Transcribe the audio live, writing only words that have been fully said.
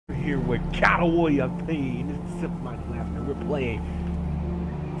here with Cowboy of Pain. This is Simple Minds Laughter. And we're playing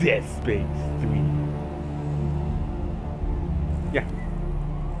Dead Space 3. Yeah.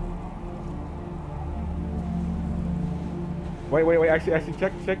 Wait. Actually,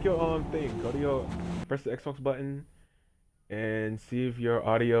 check your thing. Go to your press the Xbox button and see if your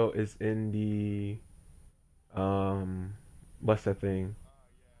audio is in the what's that thing?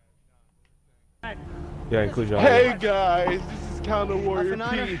 Yeah, include your audio. Hey guys, this is Counter Warrior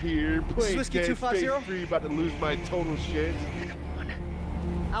P here, playing Dead Space 3, about to lose my total shit.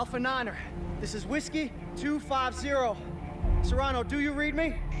 Alpha Niner, this is Whiskey 250. Serrano, do you read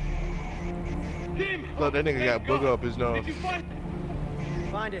me? Look, that nigga got booger up his nose.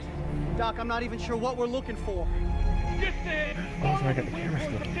 Find it. Doc, I'm not even sure what we're looking for. Oh, sorry, I got the camera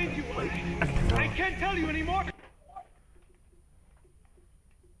still. I can't tell you anymore.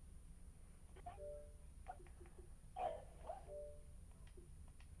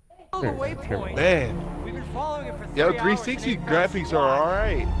 The waypoint. Man, We've been following it for 3 yo, hours. 360 graphics are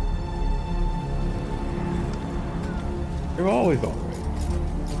alright. They're always alright.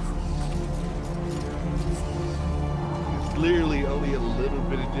 It's literally only a little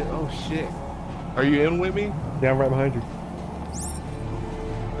bit of oh shit. Are you in with me? Yeah, I'm right behind you.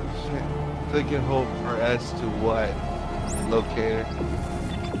 Oh shit. Click and hold or S to what? Locator.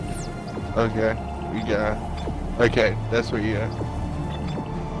 Okay, we got. Okay, that's where you are.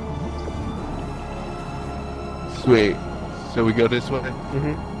 Sweet. So we go this way?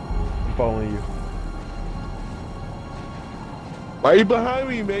 I'm following you. Why are you behind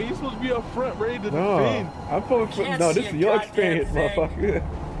me, man? You're supposed to be up front, ready to defend. I'm following. No, this is your experience, motherfucker.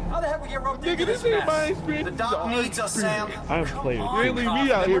 How the heck we get roped Nigga, into this this ain't my mess? experience. The This doc is needs our us, Sam. experience. I'm Come playing. on, You ain't leave me out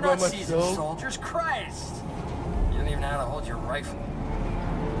Kaufman, here we're by not seasoned myself. soldiers, Christ! You don't even know how to hold your rifle.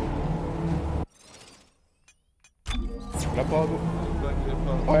 Did I pause it?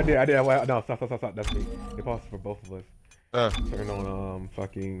 Oh, I did. No, stop. That's me. They paused for both of us. Turn on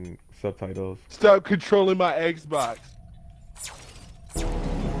fucking subtitles. Stop controlling my Xbox. Do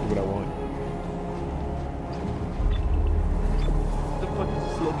what I want. What the fuck is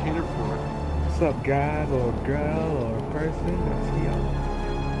this locator for? What's up, guys, or girl, or person? That's here.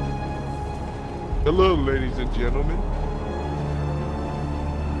 Hello, ladies and gentlemen.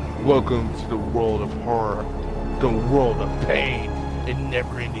 Welcome to the world of horror, the world of pain and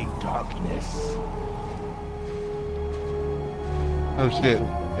never-ending darkness. Oh shit!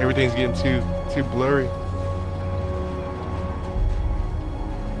 Everything's getting too blurry.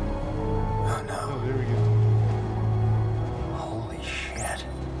 Oh no. Oh, there we go. Holy shit.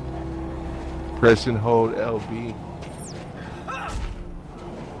 Press and hold LB.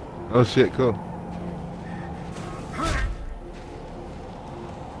 Oh shit! Cool.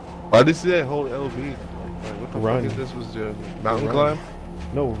 Why did it say hold LB? Like, what the Run. fuck is this? Was the mountain Run. climb?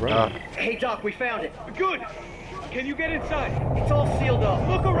 No, run. Hey, Doc, we found it. Good! Can you get inside? It's all sealed up.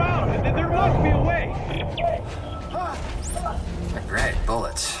 Look around! There must be a way! Great,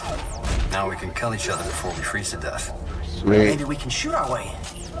 bullets. Now we can kill each other before we freeze to death. Sweet. Maybe we can shoot our way in.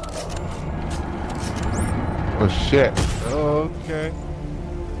 Oh shit. Oh, okay.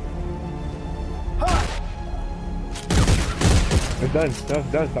 It's done. It's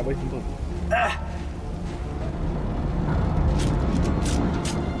done. Stop wasting bullets.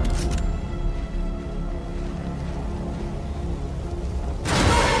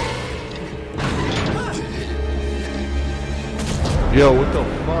 Yo, what the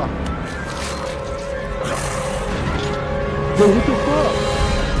fuck? Yo, what the fuck?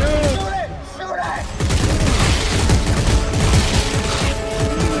 Shoot it! Shoot it!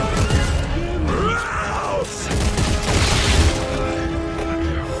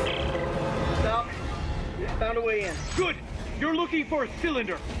 Doc, found a way in. Good! You're looking for a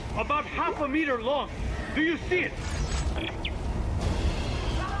cylinder, about half a meter long. Do you see it?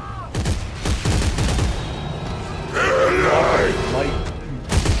 Light.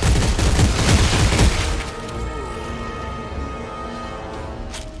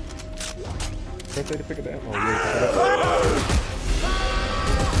 Press A to pick it up. Oh, yeah, pick it up.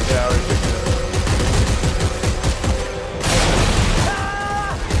 Yeah, I already picked it up.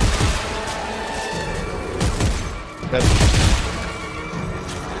 That's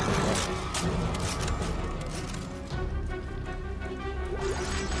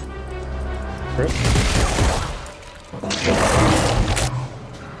Chris?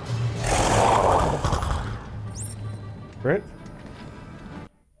 Brent?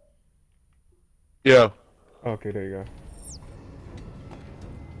 yeah. Okay, there you go.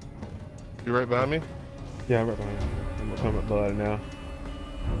 You right behind me? Yeah, I'm right behind you. I'm coming up blood now.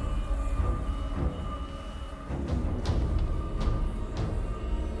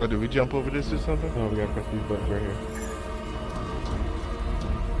 Oh, did we jump over this or something? No, we gotta press these buttons right here.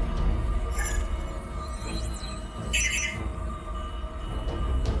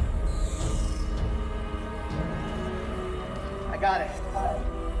 I got it.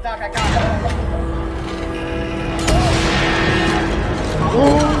 Doc, I got it.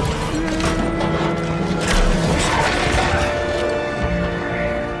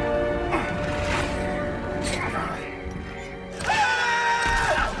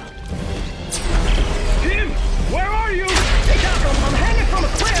 Tim, where are you? Hey, Doc, I'm hanging from a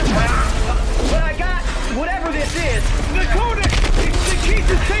cliff. But I got whatever this is. The codex! It's the key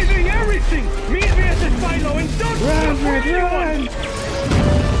to saving everything! Meet me at the silo and don't stop for anyone!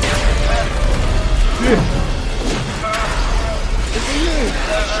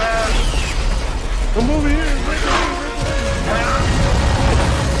 Come over here.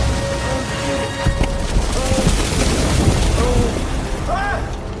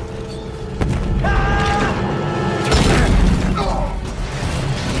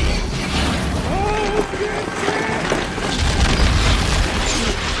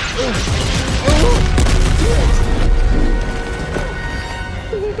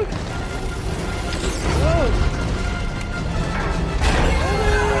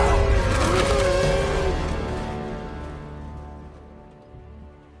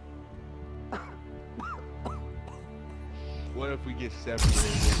 What if we get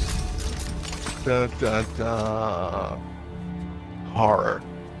separated? Dun dun dun. Horror.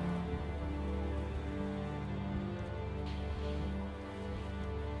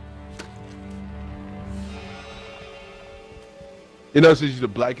 You know, since you're the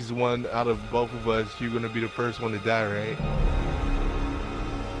blackest one out of both of us, you're gonna be the first one to die, right?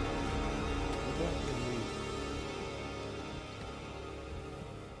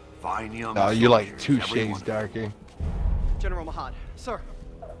 Fine young Oh, you're like soldiers, 2 everyone. shades darker. General Mahad, sir.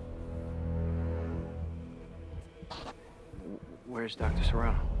 Where's Dr.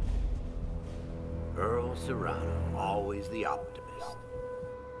 Serrano? Earl Serrano, always the optimist.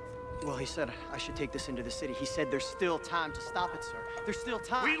 Well, he said I should take this into the city. He said there's still time to stop it, sir. There's still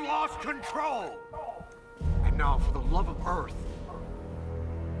time. We lost control! And now, for the love of Earth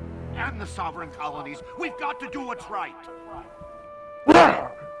and the sovereign colonies, we've got to do what's right. You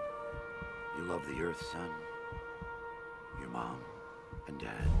love the Earth, son. Your mom and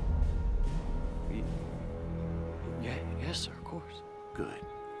dad. Yeah, yes, sir, of course. Good.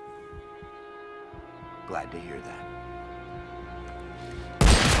 Glad to hear that.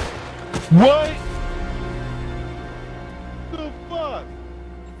 What? The fuck?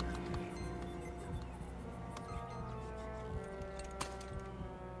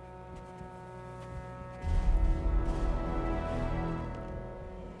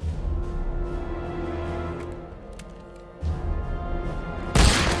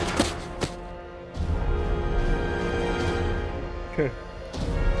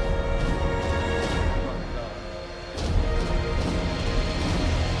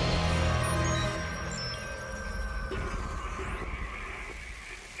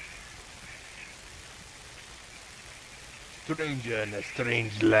 Stranger in a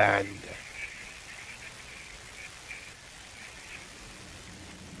strange land.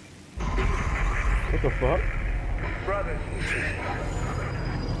 What the fuck? Brothers and sisters,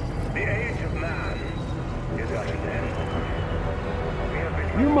 the age of man is at an end. We have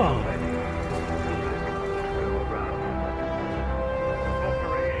been Your mom.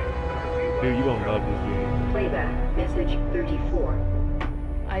 Dude, you gonna love this game. Playback, message 34.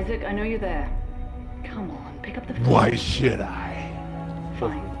 Isaac, I know you're there. Come on, pick up the phone. Why should I?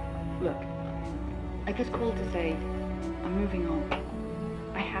 Fine. Look, I just called to say I'm moving on.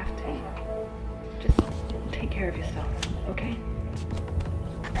 I have to. Just take care of yourself, okay?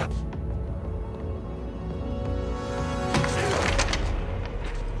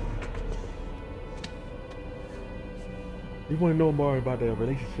 If you want to know more about their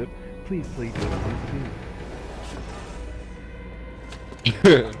relationship, please play Dead Space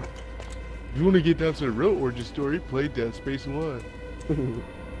 2. If you want to get down to the real origin story, play Dead Space 1.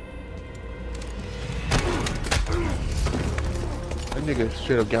 That nigga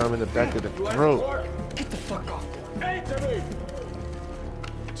straight up got him in the back of the throat. Get the fuck off. Hey, Timmy!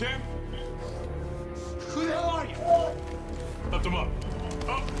 Tim? Who the hell are you? Lift him up.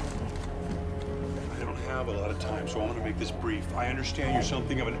 Up! I don't have a lot of time, so I want to make this brief. I understand you're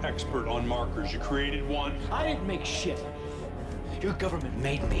something of an expert on markers. You created one. I didn't make shit. Your government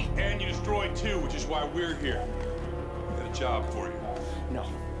made me. And you destroyed two, which is why we're here. Got a job for you. No.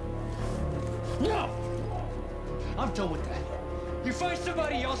 No! I'm done with that. You find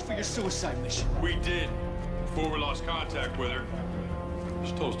somebody else for your suicide mission. We did, before we lost contact with her.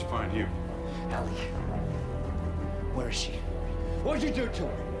 She told us to find you. Ellie, where is she? What'd you do to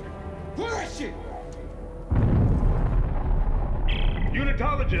her? Where is she?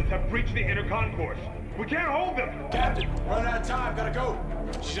 Unitologists have breached the inner concourse. We can't hold them. Captain, run out of time. Gotta go.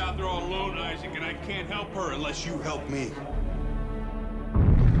 She's out there all alone, Isaac, and I can't help her unless you help me.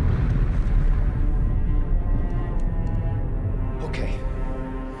 Okay.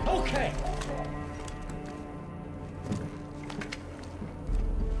 Okay!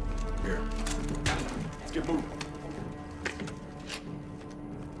 Here. Let's get moving.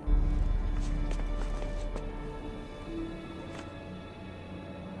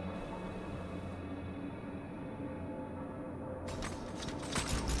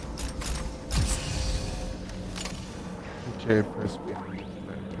 Okay, press B.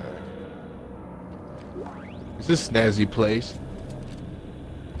 Is this a snazzy place?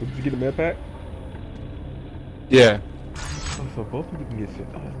 Did you get a med pack? Yeah. Oh, so both of you can get shit.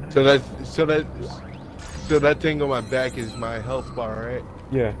 Oh, nice. So that thing on my back is my health bar, right?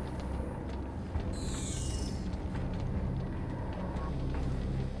 Yeah.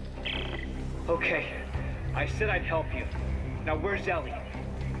 Okay. I said I'd help you. Now where's Ellie?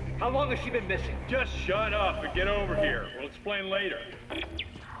 How long has she been missing? Just shut up and get over here. We'll explain later.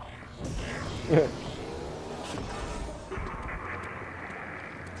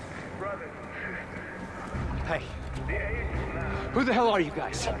 Hey. Who the hell are you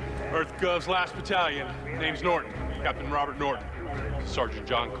guys? Earth Gov's last battalion. Name's Norton. Captain Robert Norton. Sergeant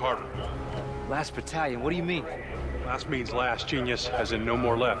John Carter. Last battalion, what do you mean? Last means last, genius, as in no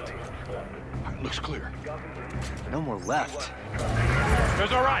more left. Looks clear. No more left.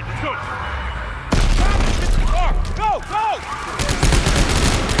 That's all right. Let's go. Go! Come on, move!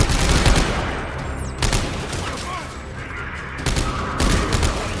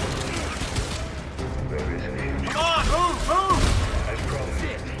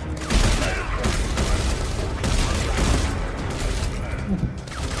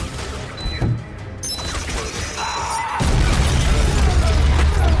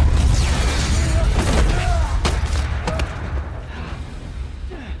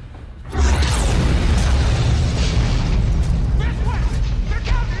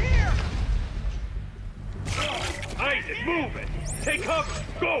 Move it! Take cover!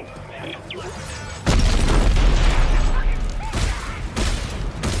 Go!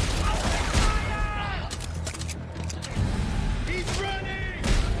 He's running!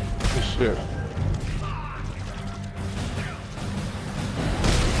 Oh, shit.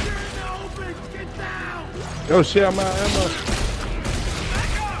 You're in the open! Get down! Oh shit, I'm out of ammo.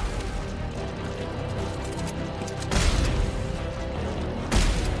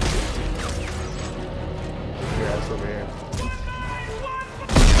 Yeah, it's over here.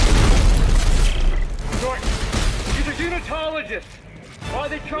 These are unitologists! Why are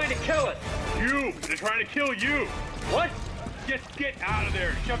they trying to kill us? You! They're trying to kill you! What? Just get out of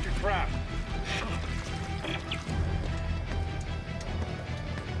there! Shut your trap!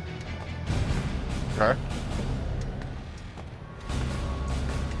 Okay.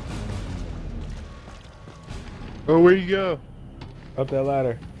 Oh, where you go? Up that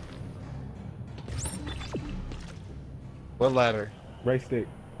ladder. What ladder? Right stick.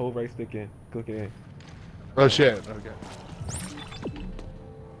 Hold right stick in. Click it in. Oh shit, okay.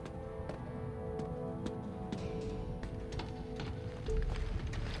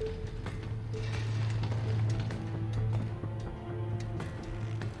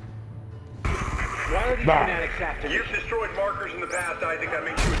 Why are these fanatics after me? You've destroyed markers in the past, Isaac. That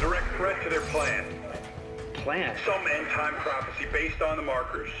makes you a direct threat to their plan. Plan? Some end-time prophecy based on the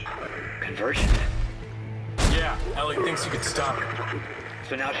markers. Conversion? Yeah, Ellie thinks you could stop her.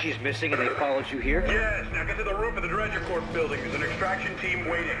 So now she's missing and they followed you here? Yes, now get to the roof of the Dredger Corp building. There's an extraction team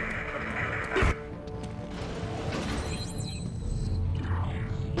waiting.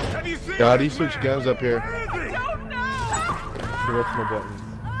 Have you seen God, he this switched man? guns up here. Where is he? The rest of my buttons.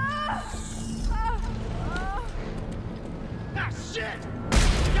 Ah, shit!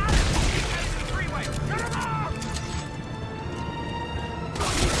 Got him! He's headed to the freeway! Cut him off!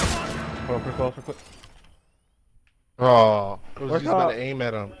 Hold on, quick, quick. Oh, I was Work just about out. to aim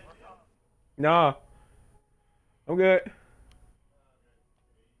at him. Nah. I'm good.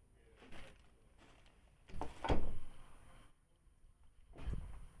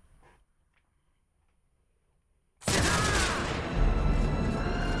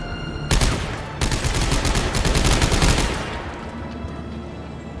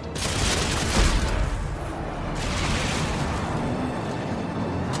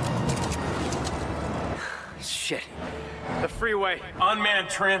 Shit. The freeway. Unmanned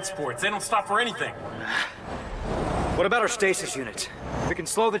transports. They don't stop for anything. What about our stasis units? We can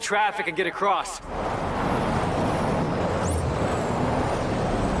slow the traffic and get across.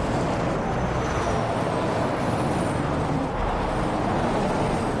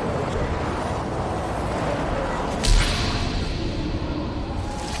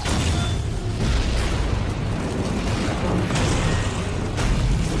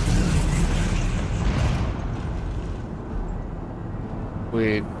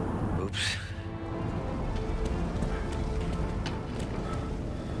 Wait. Oops.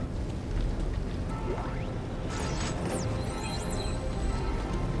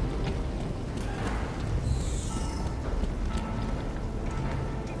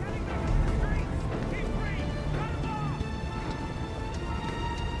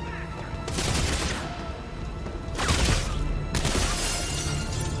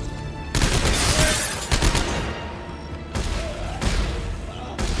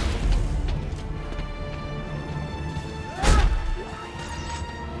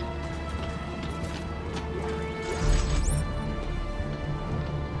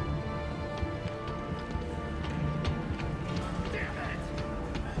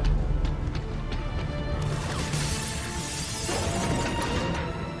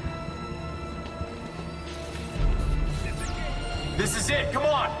 This is it, come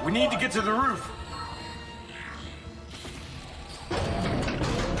on! We need to get to the roof.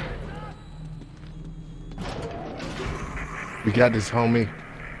 We got this, homie.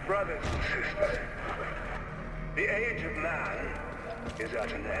 Brothers and sisters, the age of man is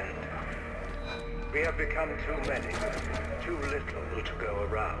at an end. We have become too many, too little to go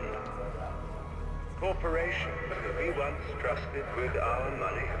around. Corporations that we once trusted with our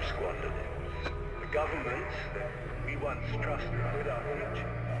money have squandered it. The governments that we once trusted with our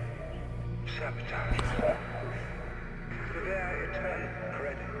future sabotage. For their eternal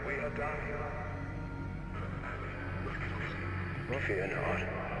credit, we are dying. Fear not.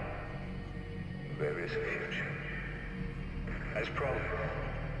 There is a future. As promised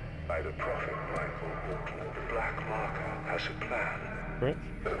by the prophet Michael Walton, the Black Marker has a plan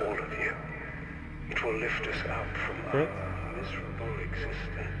for all of you. It will lift us up from our miserable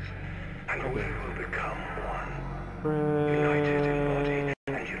existence, and we will become one. United in body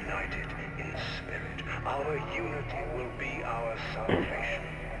and united in spirit. Our unity will be our salvation.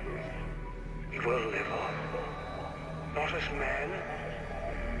 We will live on. Not as men,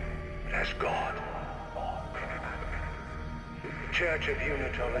 but as God. The Church of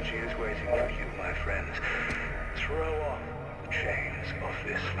Unitology is waiting for you, my friends. Throw off the chains of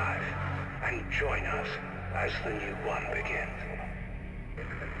this life and join us as the new one begins.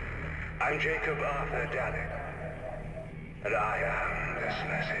 I'm Jacob Arthur Dalek, and I am this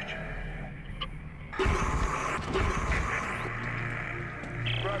message.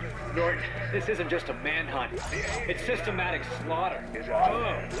 Norton, this isn't just a manhunt. It's systematic slaughter.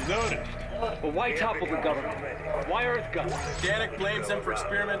 Oh, noticed. Well, why topple the government? Why Earth government? Danik blames them for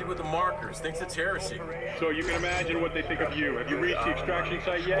experimenting with the markers, thinks it's heresy. So you can imagine what they think of you. Have you reached the extraction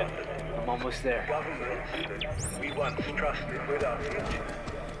site yet? I'm almost there. Governments that we once trusted with our future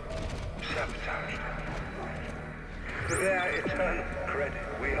sabotaged. For their eternal credit,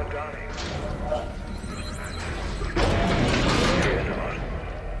 we are dying. Fear not.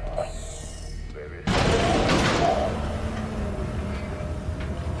 There is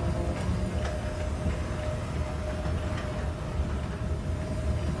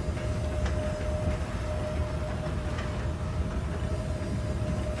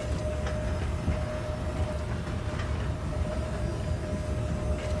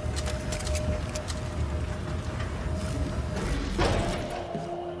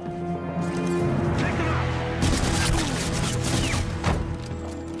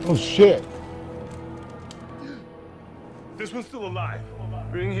Oh shit. This one's still alive.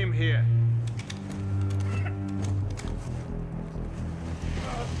 Bring him here.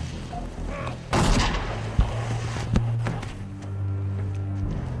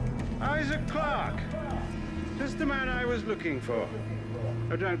 Isaac Clarke. Just the man I was looking for.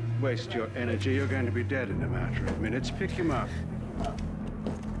 Oh, don't waste your energy. You're going to be dead in a matter of minutes. Pick him up.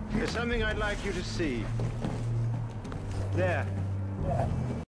 There's something I'd like you to see. There.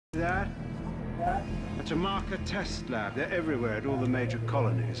 That? That's a marker test lab. They're everywhere at all the major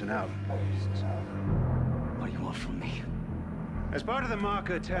colonies and outposts. What do you want from me? As part of the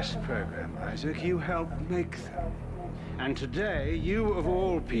marker test program, Isaac, you helped make them. And today, you of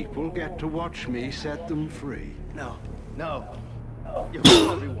all people get to watch me set them free. No. You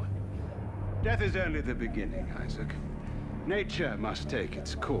kill everyone. Death is only the beginning, Isaac. Nature must take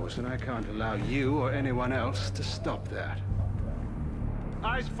its course, and I can't allow you or anyone else to stop that.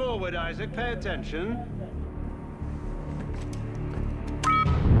 Eyes forward, Isaac. Pay attention.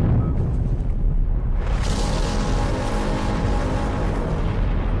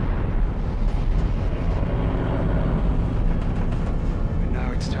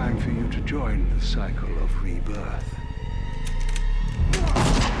 the cycle of rebirth.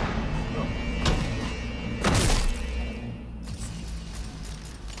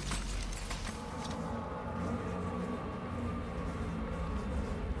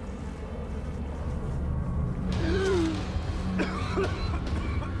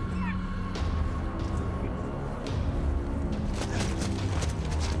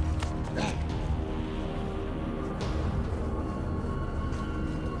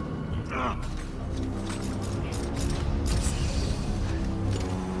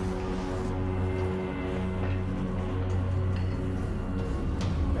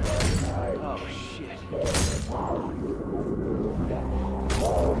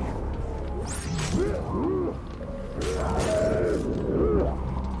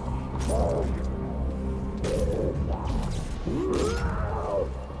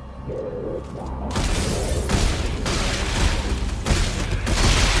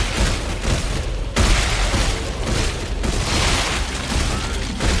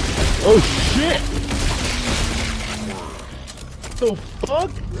 Oh shit! The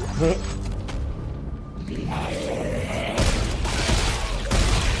fuck?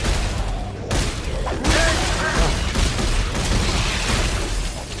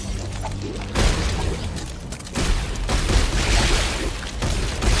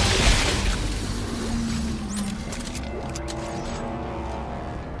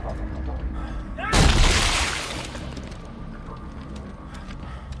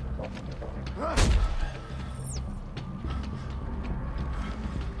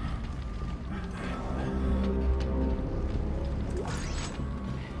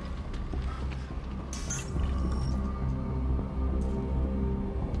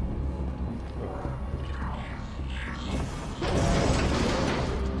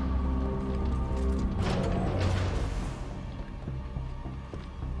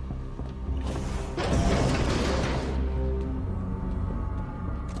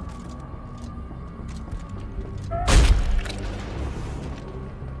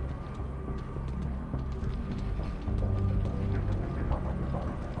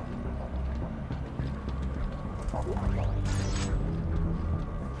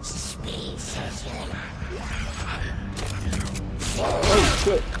 Oh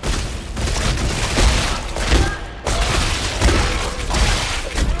shit.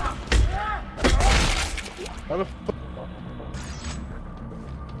 How the fuck?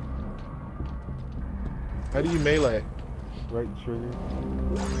 How do you melee? Right trigger.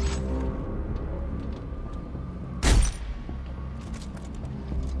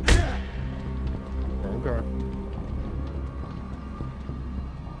 Okay.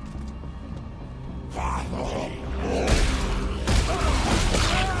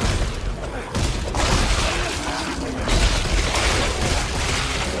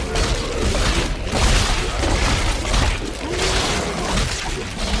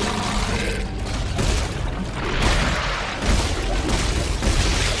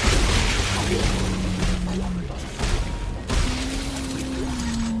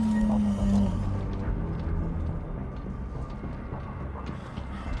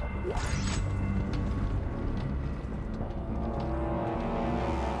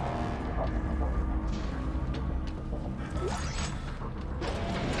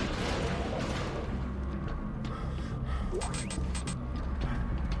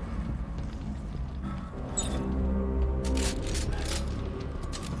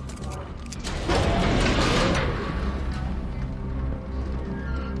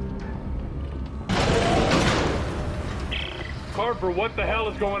 Carver, what the hell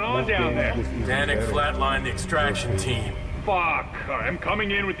is going on down there? Danik flatlined the extraction team. Fuck. I'm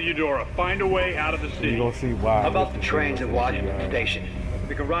coming in with the Eudora. Find a way out of the city. You gonna see why. How about the trains at Washington Station?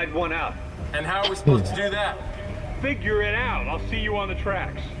 We can ride one out. And how are we supposed to do that? Figure it out. I'll see you on the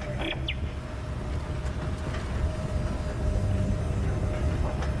tracks.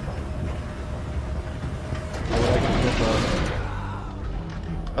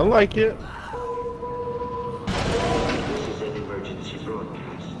 I like it.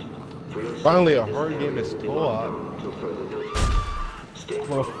 Finally, a hard game is co-op.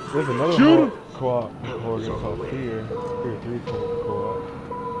 Well, there's another co-op horror game called Fear 3 co-op.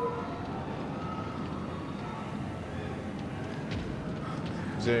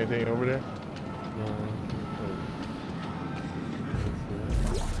 Is there anything over there? No.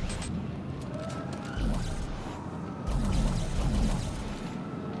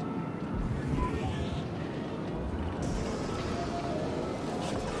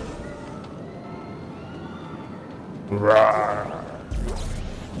 Rawr.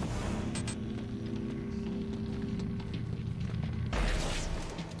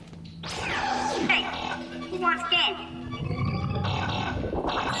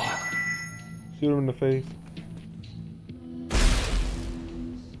 Shoot him in the face.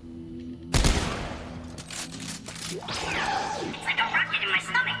 It's like a rocket in my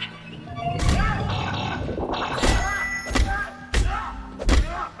stomach.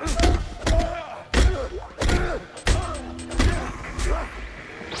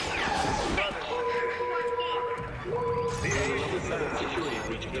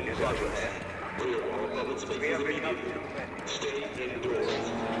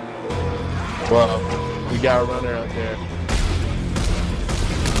 Well, we got a runner out there.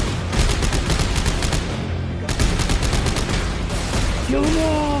 Kill him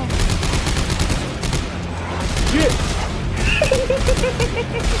all! Shit!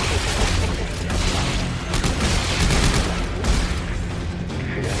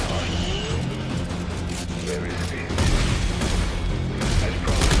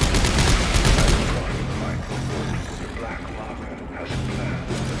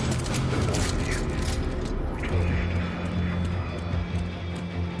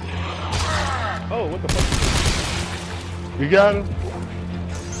 Oh, what the fuck? You got him?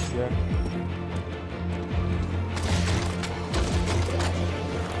 Yeah.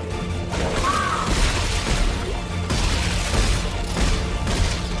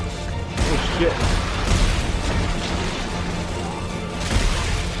 Oh shit.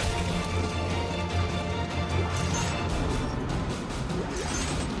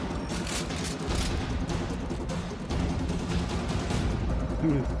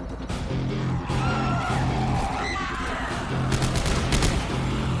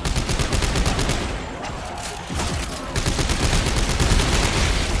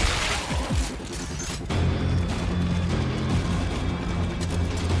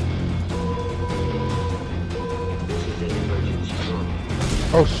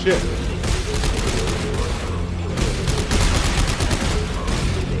 Oh shit.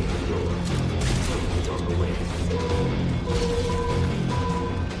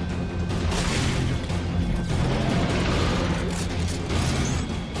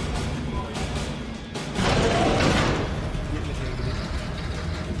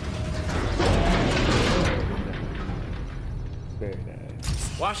 Very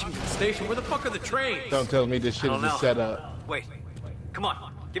nice. Washington Station, where the fuck are the trains? Don't tell me this shit I is don't a know. setup. Wait, come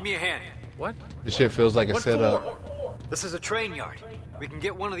on, give me a hand. What? This shit feels like a What setup. for? This is a train yard. We can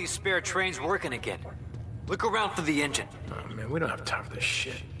get one of these spare trains working again. Look around for the engine. Oh man, we don't have time for this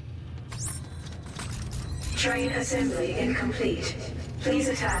shit. Train assembly incomplete. Please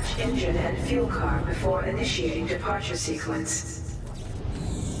attach engine and fuel car before initiating departure sequence.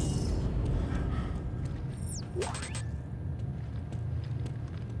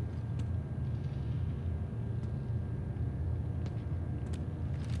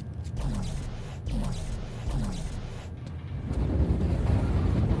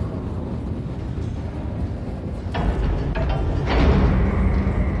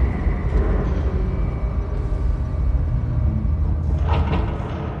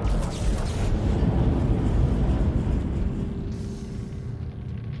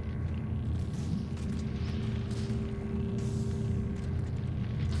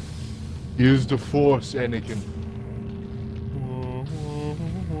 Use the force, Anakin.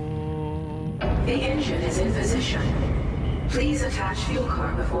 The engine is in position. Please attach fuel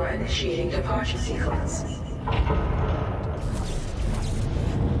car before initiating departure sequence.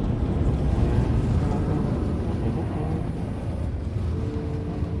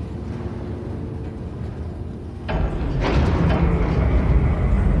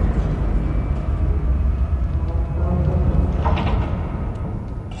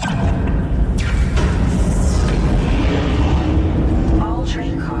 All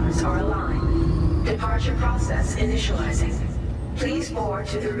train cars are aligned. Departure process initializing. Please board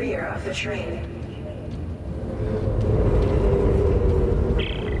to the rear of the train.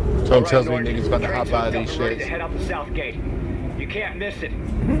 Some tells me niggas about to hop out of these Ready to shits. head out the south gate. You can't miss it.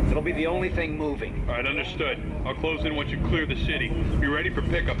 It'll be the only thing moving. All right, understood. I'll close in once you clear the city. Be ready for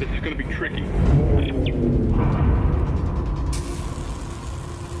pickup. This is gonna be tricky.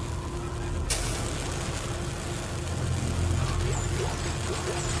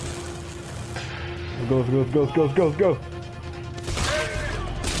 Let's go.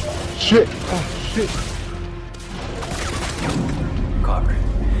 Shit. Ah, shit. Carver,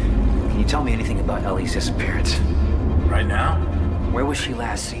 can you tell me anything about Ellie's disappearance? Right now? Where was she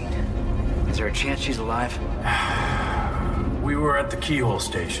last seen? Is there a chance she's alive? We were at the keyhole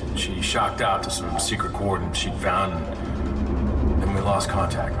station. She shocked out to some secret coordinates she'd found, and then we lost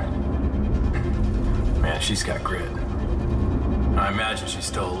contact. Man, she's got grit. I imagine she's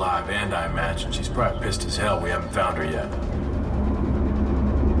still alive, and I imagine she's probably pissed as hell we haven't found her yet.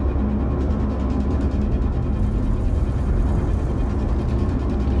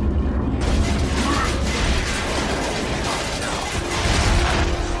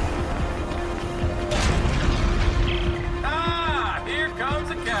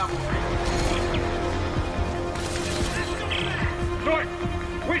 cavalry. North,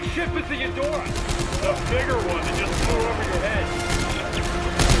 which ship is the Eudora? The bigger one that just flew over your head.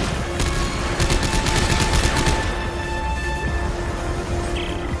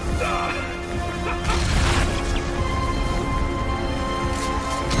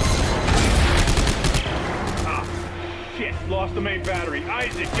 Shit, lost the main battery.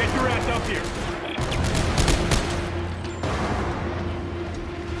 Isaac, get your ass up here.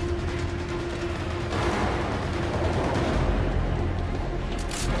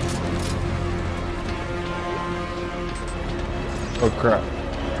 Oh crap.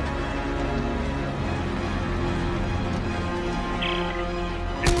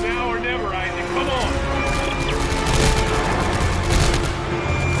 It's now or never, Isaac. Come on.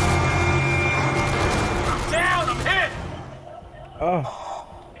 I'm down. I'm hit. Oh.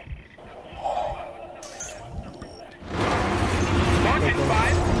 Launch in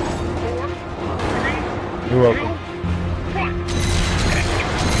 5, 4, 3, You're welcome. 2, 1.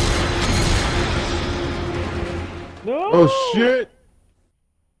 No. Oh shit!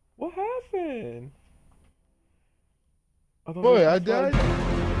 What happened? Boy, I died.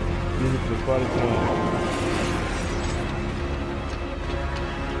 Music for spotted time.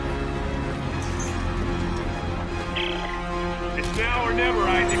 It's now or never,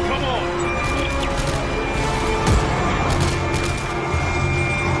 Isaac. Come on.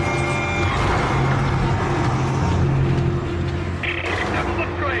 Never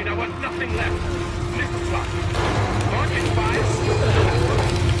looked great. I want nothing left. Nickel block. Launch in 5,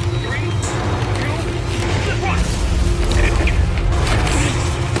 3, 2, 1.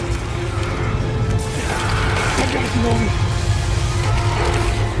 I got you, homie.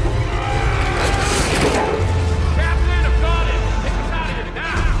 Captain, I've got it. Take us out of here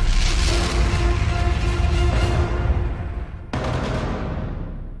now.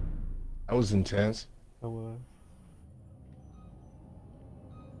 That was intense. I was.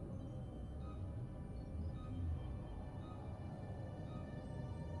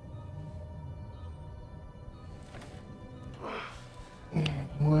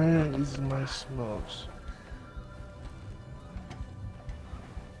 Where is my smokes?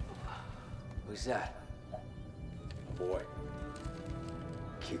 Who's that? A boy.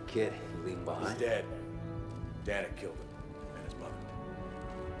 Cute kid. You leaving behind? He's dead. Dana killed him. And his mother.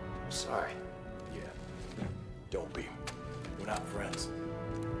 I'm sorry. Yeah. Don't be. We're not friends.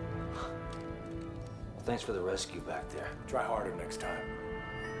 Well, thanks for the rescue back there. Try harder next time.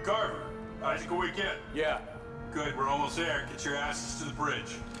 Carver, Isaac, a weekend. Yeah. Good, we're almost there. Get your asses to the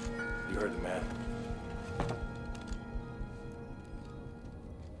bridge. You heard the man.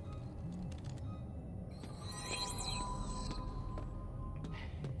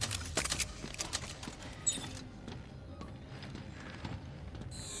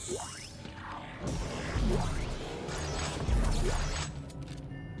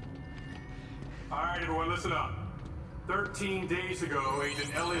 All right, everyone, listen up. 13 days ago,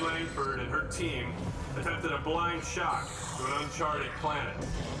 Agent Ellie Langford and her team attempted a blind shot to an uncharted planet.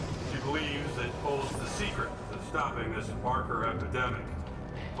 She believes it holds the secret to stopping this marker epidemic.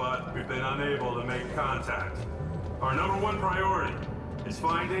 But we've been unable to make contact. Our #1 priority is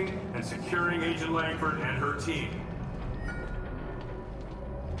finding and securing Agent Langford and her team.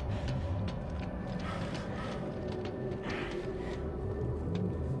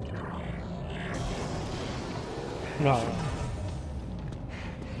 No.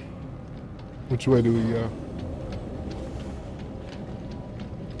 Which way do we go?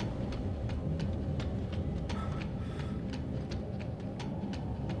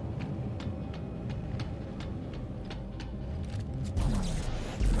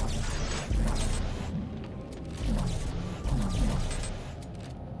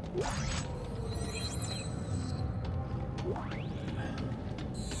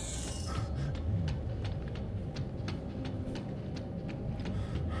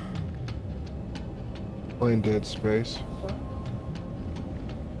 Playing Dead Space.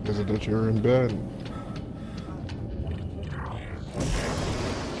 Is it that you're in bed?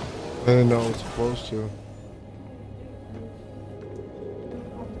 I didn't know I was supposed to.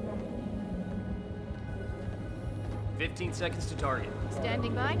 "15 seconds to target."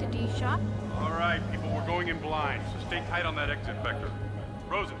 Standing by to D-shot. All right, people, we're going in blind, so stay tight on that exit vector.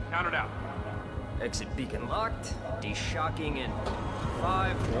 Rosen, count it out. Exit beacon locked. D-shocking in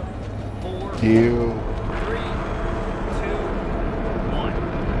 5, 4, You. 3, 2, 1.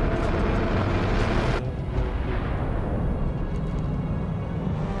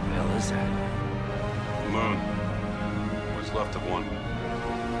 What the hell is that? The moon. What's left of one.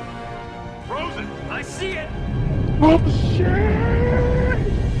 Rosen, I see it! Oh shit!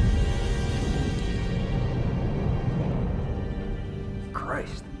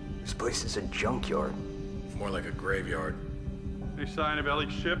 place is a junkyard. More like a graveyard. Any sign of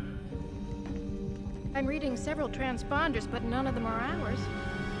Ellie's ship? I'm reading several transponders, but none of them are ours.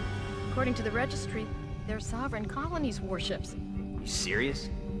 According to the registry, they're sovereign colonies' warships. You serious?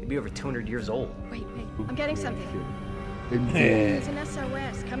 They'd be over 200 years old. Wait, I'm getting something. Yeah. There's an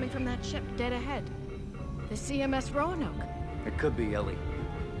SOS coming from that ship dead ahead. The CMS Roanoke. It could be Ellie.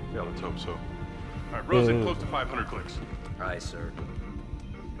 Yeah, let's hope so. All right, Rosen, close to 500 clicks. Aye, sir.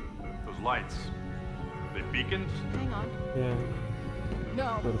 Those lights, are they beacons? Hang on. Yeah.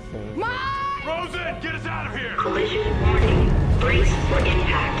 No. They're the same. Rosen, get us out of here! Collision warning. Brace for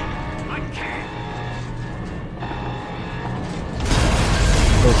impact. I can't!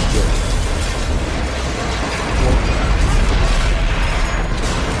 Oh shit.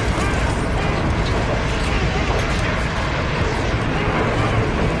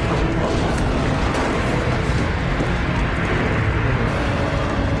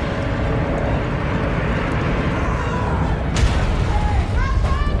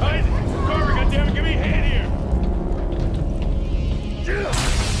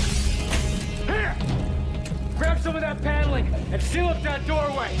 And seal up that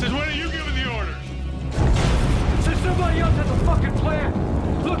doorway! Since when are you giving the orders? Since somebody else has a fucking plan!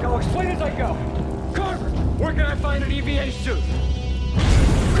 Look, I'll explain as I go. Carver, where can I find an EVA suit?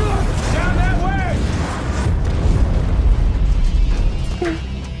 Carver, down that way!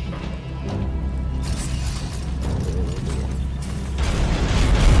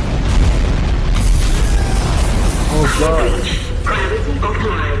 Oh god. Gravity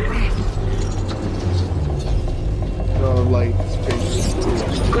applied. Light space.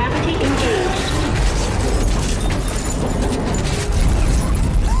 Gravity engaged.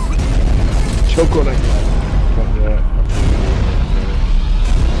 Choke on that guy.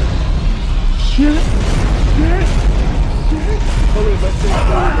 Shit! Shit! Shit!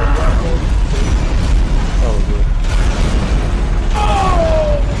 Oh, good. Oh!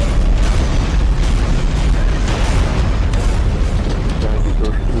 Trying to go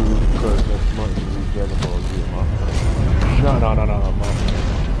through because that's much of these Dragon Balls here, my friend. No, my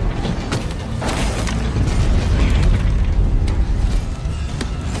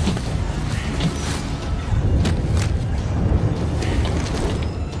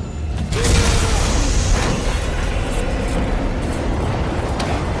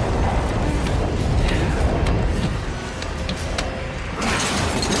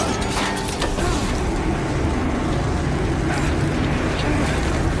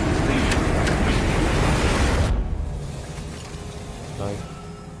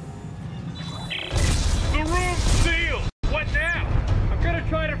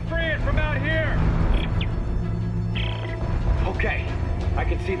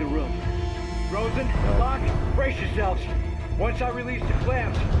Once I release the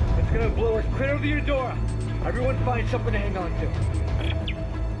clamps, it's gonna blow us clear of the Eudora. Everyone find something to hang on to.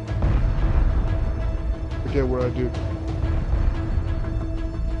 Forget what I do.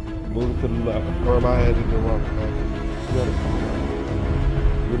 Move it to the left. Or am I headed the wrong way?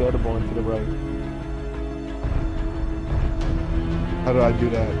 You the other one to the right. How do I do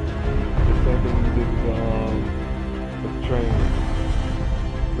that? The same thing you did with the train.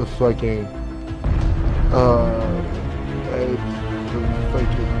 Just so I can.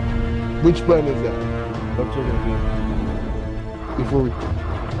 Which plan is that? That's what it is. Before we...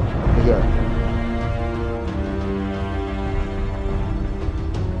 Okay.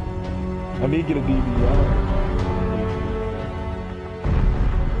 I need to get a DVR.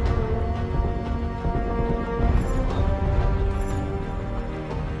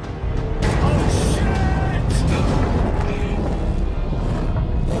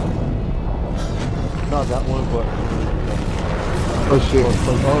 Not that one, but... Oh shit. Oh,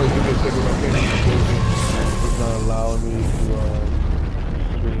 you can take it back in. It's not allowing me to stream.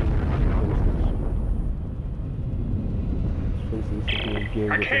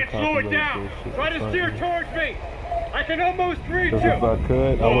 I can't slow it down! Try to steer towards me! I can almost reach you! If I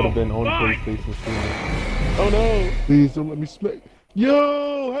could, I would have been on PlayStation streaming. Oh no! Please don't let me smack.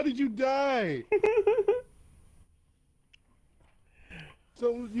 Yo! How did you die?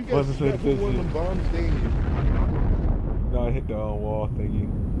 So you guys got one of the bombs, didn't you? No, I hit the wall thingy.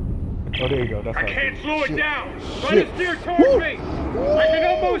 Oh, there you go. That's I can't slow it down! Try Shit. to steer towards me! I can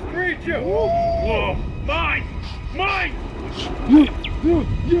almost reach you! Whoa! Mine! Mine! Yo!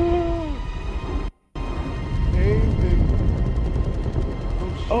 Hey, baby.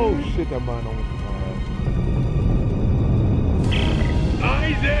 Oh shit, that mine almost went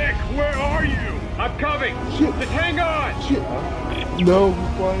Isaac, where are you? I'm coming! Shit. Just hang on! Shit! No,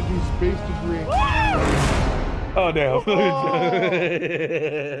 we're flying through space debris. Oh damn.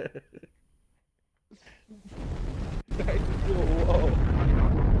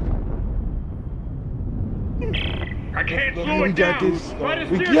 I can't slow it got down. this. Try to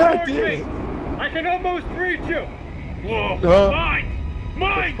We steer got towards this. me. I can almost reach you. Whoa, mine!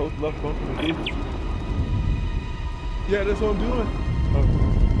 Mine! Post left bump from the booth. Yeah, that's what I'm doing.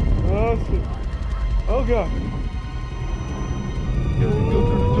 Oh shit. Oh god. Go through the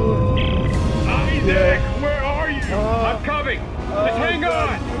door. Isaac, where are you? I'm coming. Just hang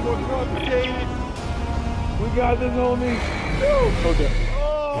on. More complicated. We got this, homie. Okay.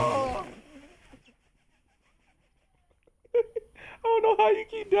 Oh. I don't know how you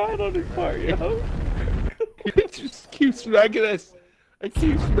keep dying on this part, yo. It just keeps smacking us. I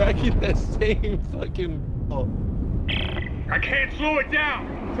keep smacking that same fucking ball. I can't slow it down.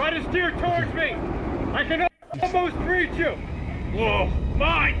 Try to steer towards me. I can almost reach you. Whoa,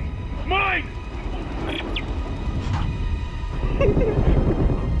 mine! Mine!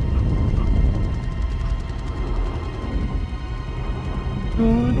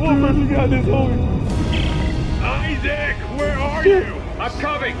 You got this, homie. Isaac, where are you? I'm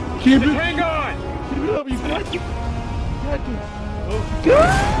coming. Keep Just it. hang on. Keep it up. You got this. You got this.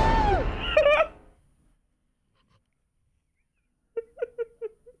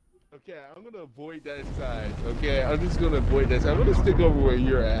 Okay, I'm gonna avoid that side. Okay, I'm just gonna avoid that side. I'm gonna stick over where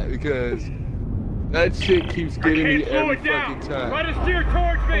you're at because that shit keeps getting me every fucking time. Try to steer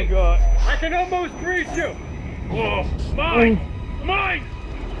towards me. Oh god. I can almost reach you. Whoa, mine! Mine!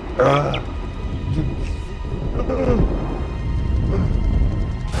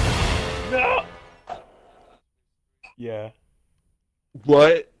 No! Yeah.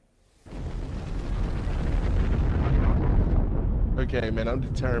 What? Okay, man, I'm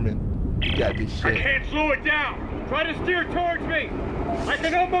determined. You got this shit. I can't slow it down. Try to steer towards me. I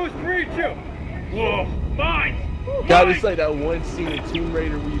can almost reach you. Whoa, mine! God, it's like that one scene in Tomb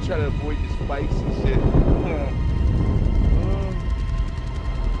Raider where you try to avoid the spikes and shit.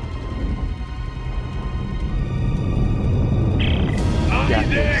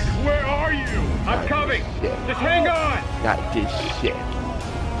 Isaac, where are you? I'm coming. Just hang on. Got this shit.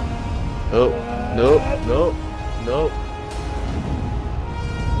 Oh, nope, nope, nope.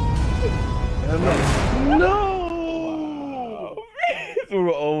 No! So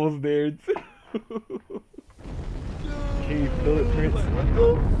we're almost there too. Can you feel it, Prince? What the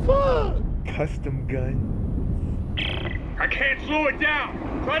fuck? Custom gun. I can't slow it down.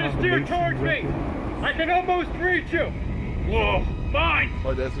 Try to steer towards me. I can almost reach you. Whoa, mine!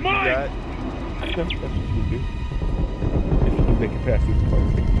 Oh, that's what mine! you got? That's what you do. If you make it past this part.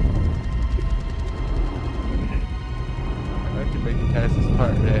 I can make it past this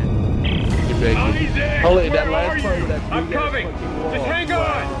part, man. Isaac, hold it, where that last are part you? of that I'm big ass coming. fucking wall. Just hang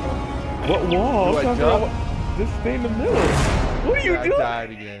on. What wall? Do I I'm talking jump? about- Just stay in the middle. What are you I doing? died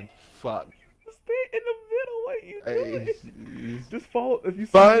again. Fuck. Just stay in the middle. What are you doing? Just follow. If you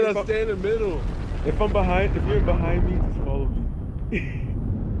see Fine, me, I'll stay in the middle. If I'm behind, if you're behind me, just follow me.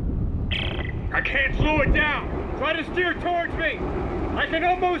 I can't slow it down. Try to steer towards me. I can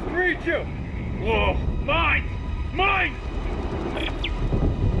almost reach you. Whoa, mine! Mine!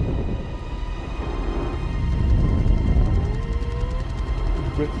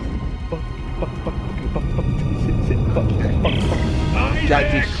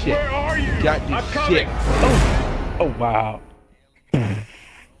 Got this shit. Where are you? Got this I'm coming. shit. Oh wow.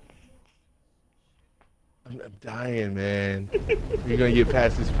 I'm dying, man. You're gonna get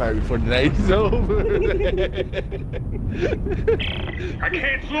past this part before the night's over. I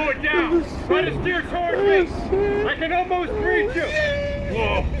can't slow it down. Try to steer towards me. I can almost reach you.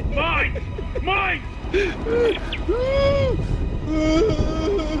 Whoa, mine! Mine!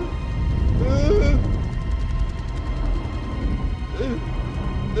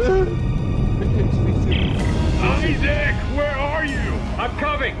 Isaac, where are you? I'm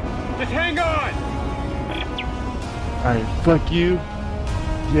coming. Just hang on. Alright, fuck you.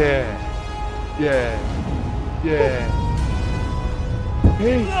 Yeah. Yeah. Yeah.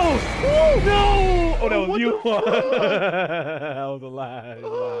 Hey. No! No! Oh, that was you. I was alive. I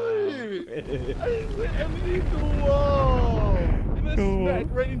went underneath the wall. And I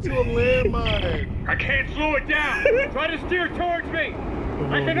smacked right into a landmine. I can't slow it down. Try to steer towards me.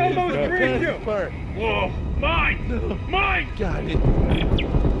 I can almost reach you. Whoa, mine! No. Mine! Got it.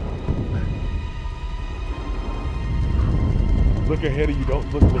 Look ahead of you.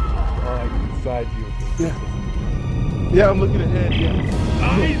 Don't look beside you. Yeah. Yeah, I'm looking ahead. Yeah.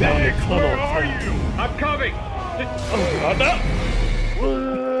 Isaac, down the tunnel. where are you? I'm coming. What?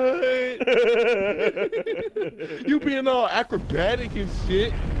 You being all acrobatic and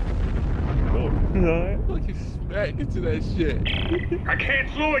shit. Oh. Fucking smack into that shit. I can't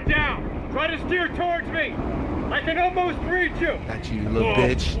slow it down. Try to steer towards me. I can almost reach you. Got you, little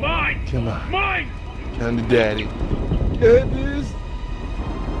bitch. Mine. Come on. Mine. Come to daddy. Goodness.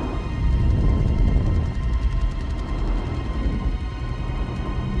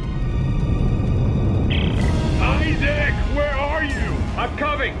 Isaac, where are you? I'm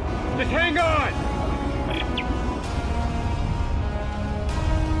coming. Just hang on.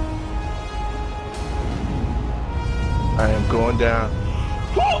 I am going down.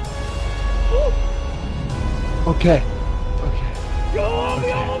 Okay. Okay. Go on,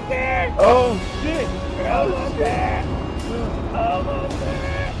 we're almost there. Oh shit. We're almost there. Almost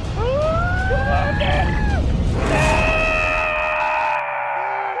there. Almost there.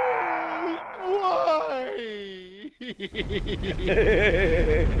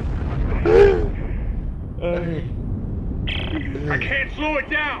 I can't slow it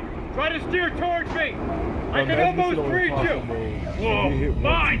down. Try to steer towards me. I can almost reach you. Whoa,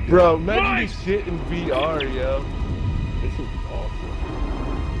 mine. Bro, imagine this shit in VR, yo. This would be awesome.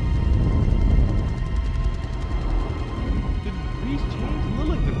 Did the breeze change? It looked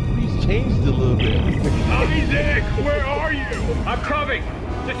like the breeze changed a little bit. Isaac, where are you? I'm coming.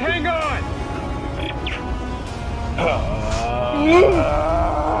 Just hang on.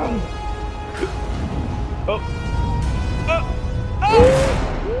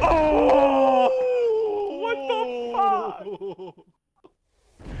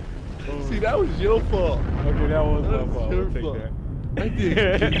 See, that was your fault. Okay, that was my fault. Your I'll take fault. that. I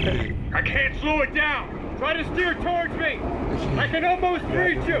did. I can't slow it down. Try to steer towards me. I can almost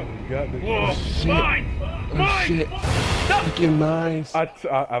reach you. Whoa, shit. mine. Oh Mine. shit. Fucking mines.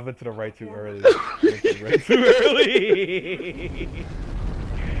 I went to the right too early. Right too early.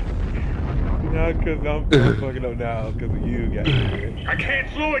 No, because I'm fucking up now because of you guys. I can't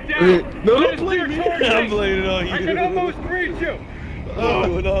slow it down. No, Try don't to blame steer me. towards I'm blaming it on you. I can almost reach you.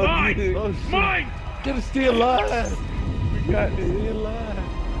 Oh, no, mine. dude. Oh, shit. Mine. Gotta stay alive. We got to stay alive.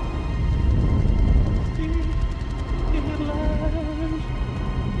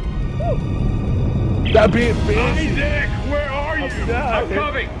 That being fancy. Isaac, where are you? I'm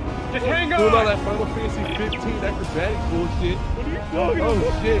coming. Just hang on. Doing all that Final Fantasy 15 acrobatic bullshit. What are you talking Oh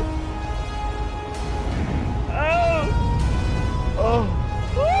about? shit. Oh.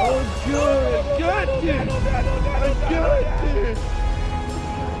 Oh, good. Got this. I got this.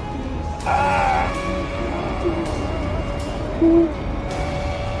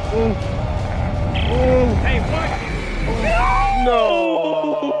 Hey, what? No.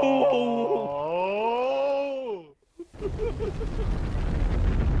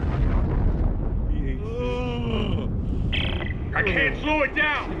 I can't slow it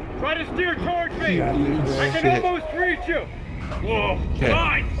down. Try to steer towards me. I can almost reach you. Whoa, Okay.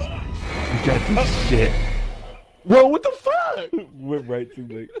 mine. We got this shit. Bro, what the fuck? Went right too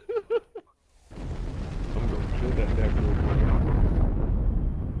late. I'm gonna kill that necro one.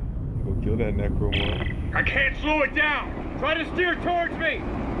 I'm gonna kill that necro one. I can't slow it down. Try to steer towards me.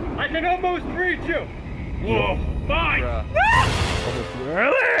 I can almost reach you. Whoa, mine. Almost too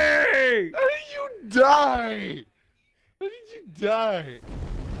early. How did you die? How did you die?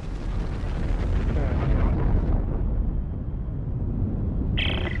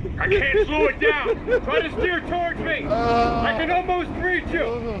 I can't slow it down. Try to steer towards me. I can almost reach you.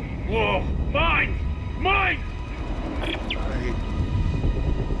 Whoa, mine. Mine.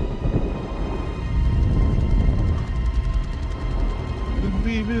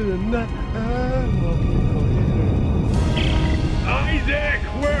 Believe it or not, I'm walking on Isaac,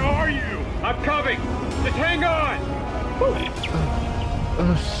 where are you? I'm coming. Just hang on.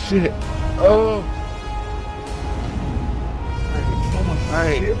 Oh shit. Oh.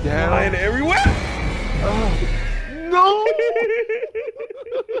 Alright, down. Flying everywhere. Oh. No.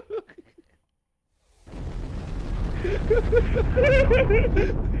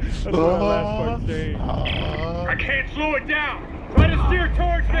 That's where my last part changed. I can't slow it down. Try to steer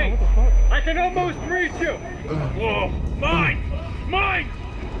towards me. I can almost reach you. Whoa, mine. Mine.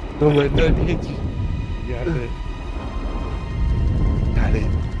 Don't let nothing hit you. You got it. Got it.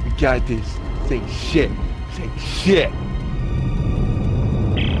 We got this. Say shit. Say shit.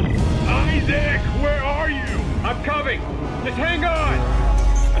 Isaac, where are you? I'm coming. Just hang on.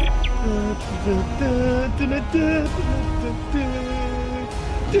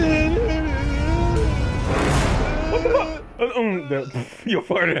 What the fuck? Your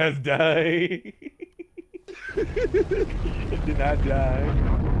partner has died. It did not die.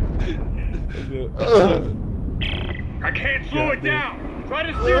 I can't slow it down. Try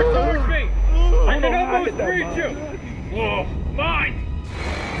to steer towards me. I can almost reach you. Whoa, mine.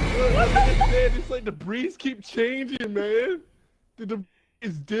 Man, it's like the breeze keep changing, man. The breeze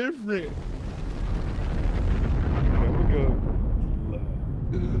is different.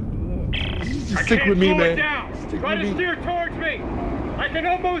 Just stick with me, man. Try to steer towards me. I can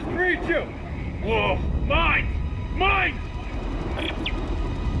almost reach you. Whoa, mine! Mine!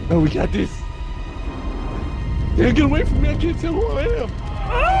 Oh, we got this. Yeah, get away from me. I can't tell who I am.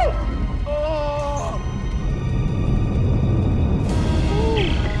 Oh!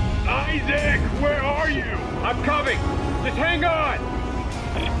 Isaac, where are you? I'm coming. Just hang on.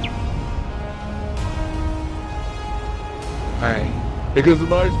 Alright. Here goes the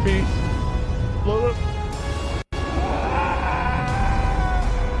large piece. Blow up.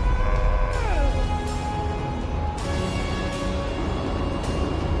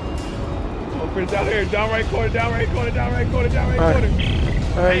 Open down here, down right corner, down right corner, down right corner, down right corner.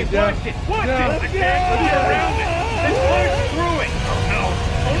 Alright, down. Watch it! Watch it! I can't see around it! Let's punch through it! Oh no!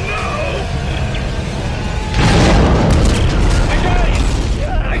 Oh no! I got it!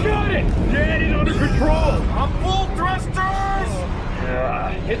 I got it! Get it under control! I'm full thrusters!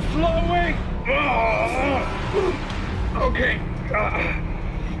 It's slowing! Okay.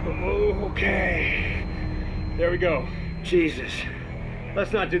 Okay. There we go. Jesus.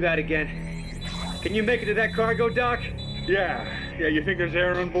 Let's not do that again. Can you make it to that cargo dock? Yeah, you think there's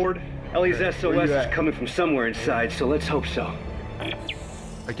air on board? Ellie's SOS is coming from somewhere inside, so let's hope so.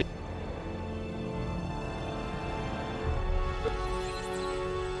 Okay.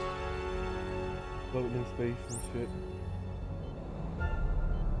 Floating in space and shit.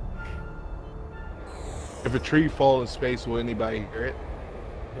 If a tree falls in space, will anybody hear it?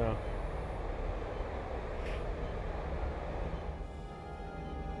 No.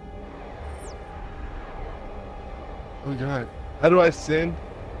 Oh god. How do I send?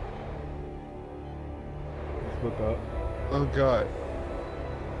 Let's look up. Oh god.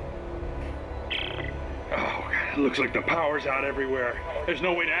 Oh, it looks like the power's out everywhere. There's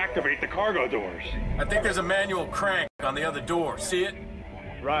no way to activate the cargo doors. I think there's a manual crank on the other door. See it?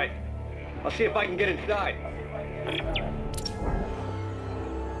 Right. I'll see if I can get inside.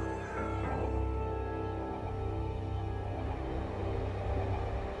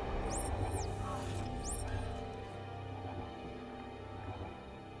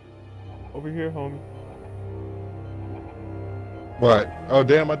 Over here, homie. What? Oh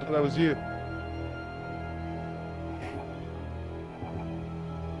damn, I thought that was you.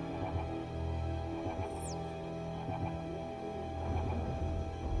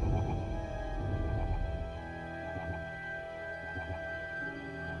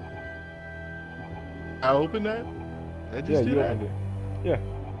 I opened that? Did I just do that? Opened it. Yeah.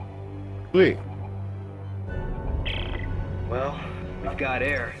 Sweet. Well, we've got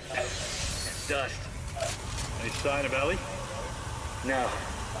air. Dust. Any sign of Ellie? No.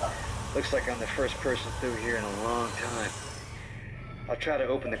 Looks like I'm the first person through here in a long time. I'll try to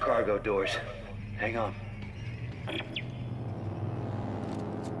open the cargo doors. Hang on.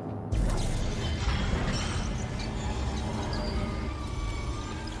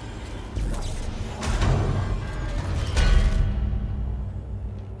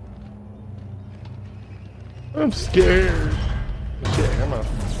 I'm scared. Shit, come on.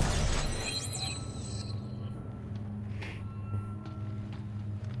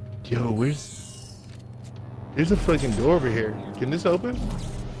 Yo, there's a fucking door over here. Can this open?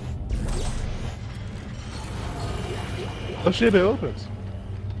 Oh shit, it opens.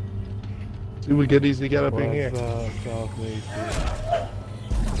 See what goodies they got up in here.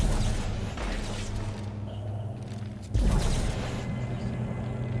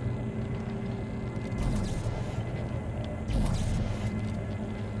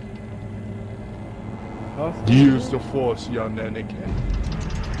 Use the force, young Anakin.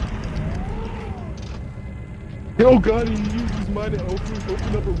 Oh god, he used his mind to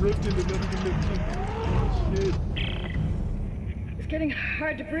open up a rift in another dimension. Oh shit. It's getting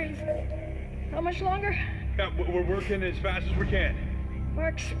hard to breathe. How much longer? Yeah, we're working as fast as we can.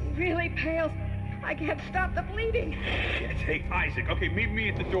 Mark's really pale. I can't stop the bleeding. Hey, Isaac. Okay, meet me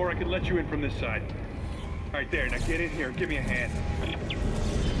at the door. I can let you in from this side. All right, there. Now get in here and give me a hand.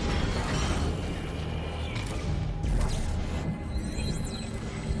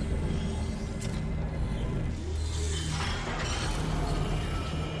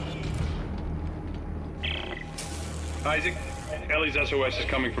 Isaac, Ellie's SOS is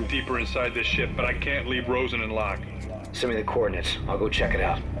coming from deeper inside this ship, but I can't leave Rosen and Locke. Send me the coordinates. I'll go check it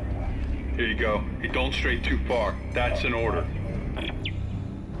out. Here you go. Hey, don't stray too far. That's an order.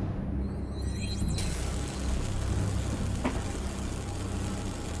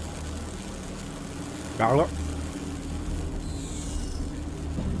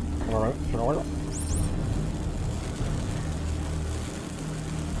 Alright,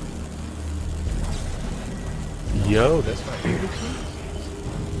 Yo, that's my favorite team.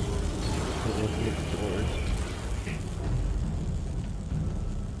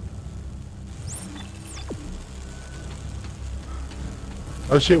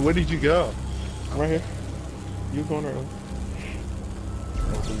 Oh shit, where did you go? I'm right here. You going early.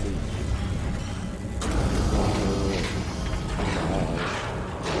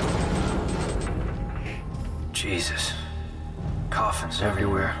 Jesus. Coffins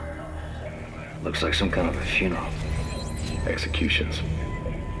everywhere. Looks like some kind of a funeral. Executions.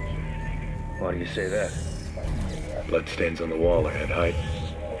 Why do you say that? Bloodstains on the wall are at height.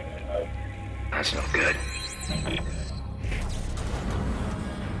 That's no good.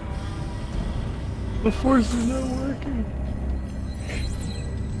 The force is not working.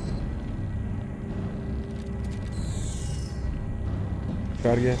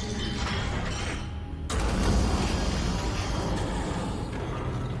 Try it again.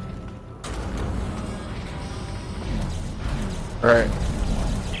 Alright.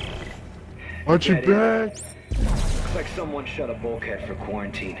 Aren't you back? Looks like someone shut a bulkhead for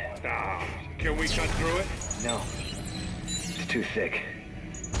quarantine. Ah, can we cut through it? No. It's too thick.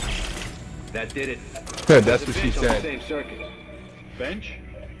 That did it. Good, that's what There's a she bench on the said. same circuit. Bench?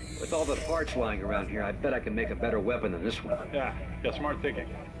 With all the parts lying around here, I bet I can make a better weapon than this one. Yeah, smart thinking.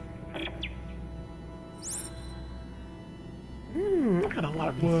 I got a lot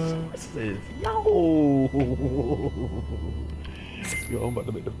of resources. Yo! Yo, I'm about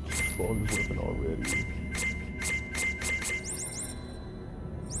to make the strongest weapon already.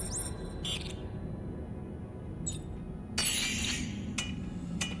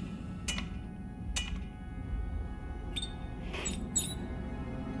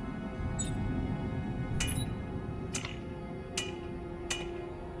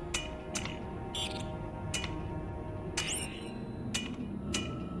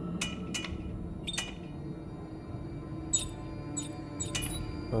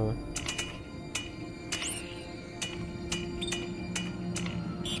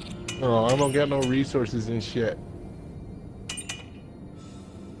 Oh, I don't got no resources and shit.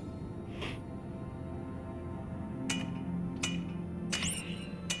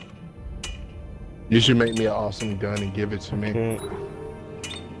 You should make me an awesome gun and give it to me.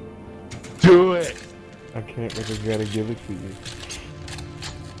 Do it! I can't make a gun and give it to you.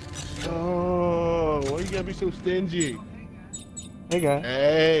 Oh, why you gotta be so stingy? Hey, guy.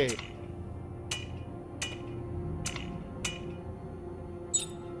 Hey!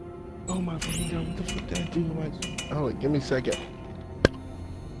 Oh my fucking god, what the fuck did I do to my... Oh, wait, give me a second.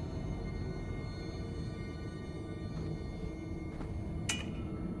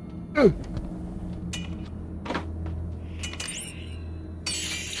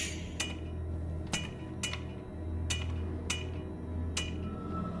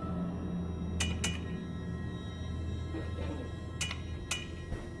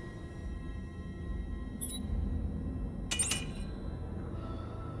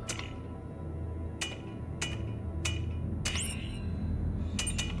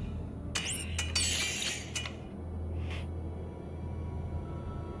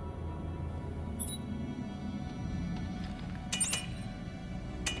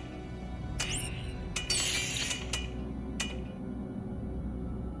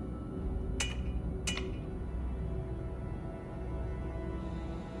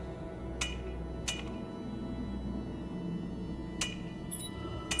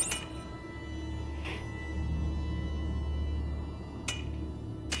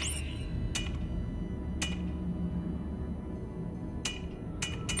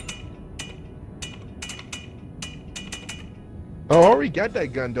 Oh, I already got that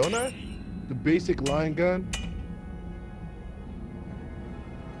gun, don't I? The basic line gun.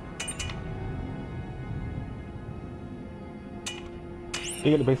 You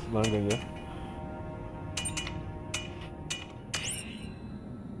get the basic line gun, yeah.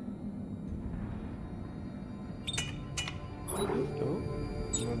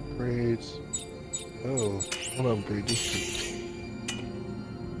 Upgrades. Oh, I want to upgrade this shit.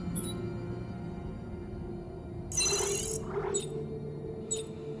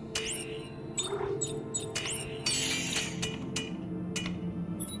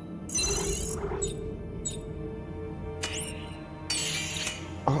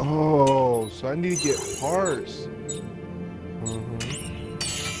 Oh, so I need to get parts.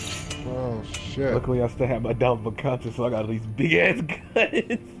 Oh shit. Luckily, I still have my doubtful conscience, so I got these big ass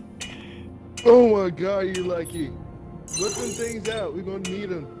guns. Oh my god, you're lucky. Whip them things out. We're gonna need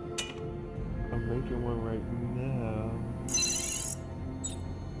them. I'm making one right now.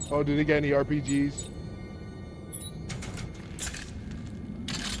 Oh, do they got any RPGs?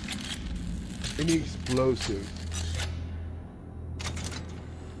 Any explosives?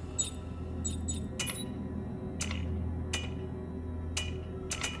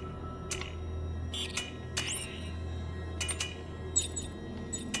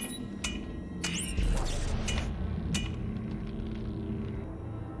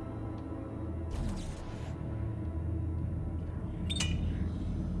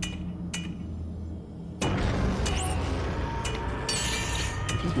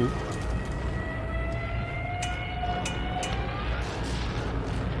 You good.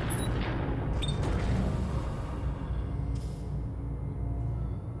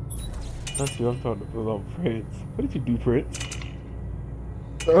 Let's see, I'm talking about Prince. What did you do, Prince?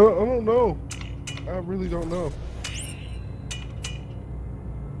 I don't know. I really don't know.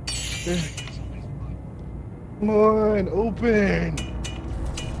 Come on, open!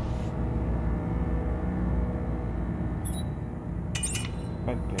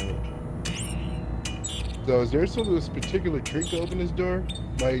 God damn it. So is there sort of this particular trick to open this door?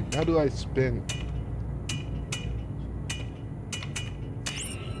 Like, how do I spin?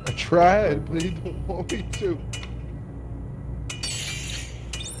 I tried, but he don't want me to.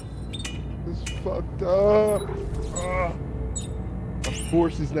 It's fucked up. My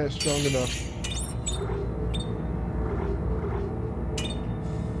force is not strong enough.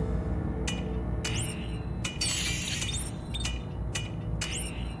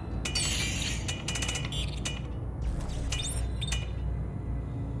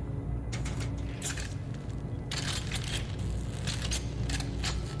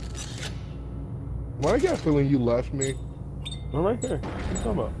 Why I got a feeling you left me? I'm right there. What are you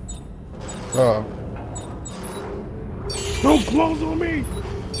talking about? Don't close on me!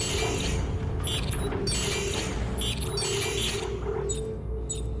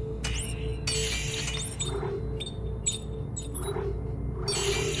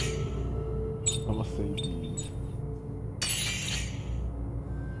 I'm gonna save these.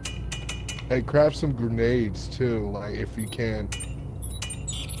 Hey, grab some grenades too, like if you can.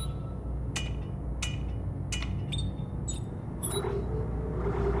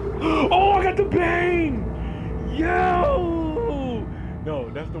 Oh, I got the bang! Yo! No,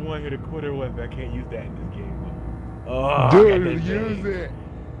 that's the one-hitter quitter weapon. I can't use that in this game. Oh, dude, use it.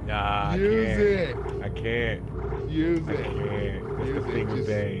 Nah, use it. I can't. Use I it. can't. That's Use the it. finger Just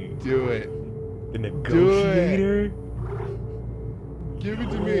bang. do it. The negotiator. Give it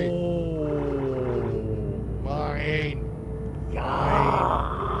to me. Mine.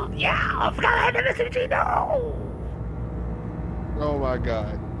 Mine. Yeah, I forgot I had the Mr.J. No. Oh my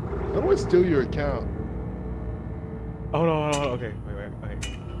god. I don't want to steal your account. Oh no, okay. Wait.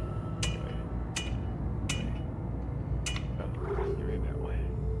 Oh, get rid of that one.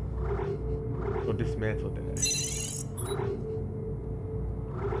 Go dismantle that.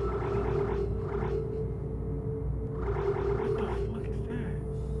 What the fuck is that?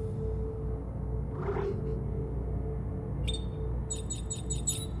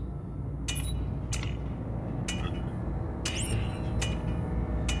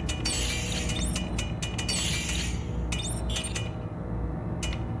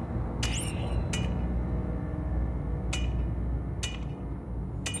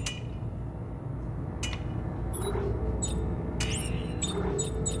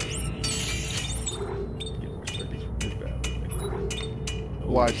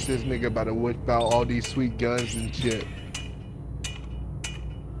 Watch this nigga about to whip out all these sweet guns and shit.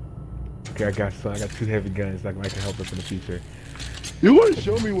 Okay, I got 2 heavy guns that might help us in the future. You want to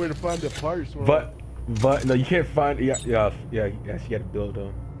show me where to find the parts? But no, you can't find. Yeah. You got to build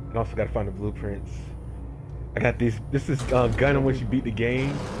them, and also got to find the blueprints. I got these. This is gun once you beat the game.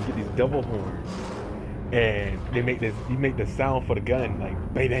 You get these double horns, and they make this. You make the sound for the gun like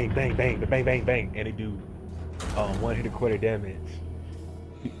bang bang bang bang, the bang bang bang, and they do 1 hit a quarter damage.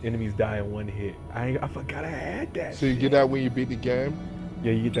 Enemies die in 1 hit. I forgot I had that. So you get that when you beat the game?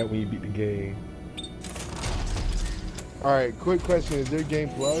 Yeah, you get that when you beat the game. Alright, quick question. Is there Game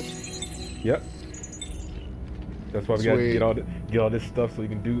Plus? Yep. That's why we gotta get all this stuff so you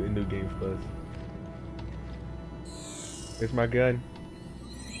can do in New Game Plus. It's my gun.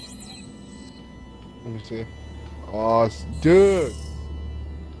 Let me see. Oh, dude!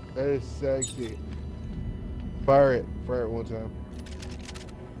 That is sexy. Fire it. Fire it one time.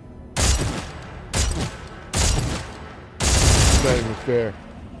 Not even fair.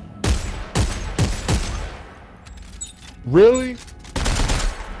 Really?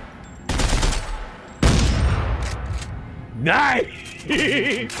 Nice!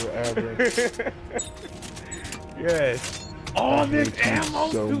 Yes. All this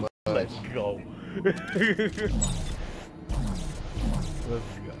ammo so too. much. Let's go. Let's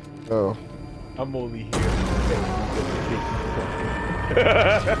go. Oh. I'm only here.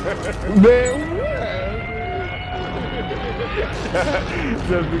 Man, what?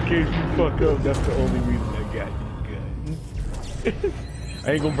 Just in case you fuck up, that's the only reason I got these guns. I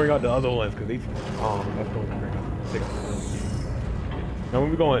ain't gonna bring out the other ones because they too strong. That's gonna bring out the 6 ones. Now when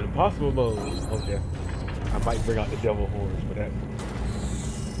we go in impossible mode, okay, I might bring out the devil horns for that.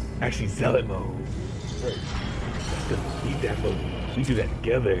 Actually, zealot mode. Right. Need that mode. We do that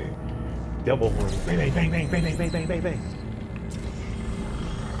together. Double horn. Bang, bang, bang, bang, bang, bang, bang, bang, bang, bang.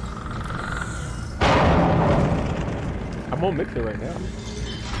 I'm on Mixer right now.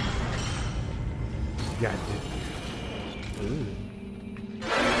 Got this. Ooh.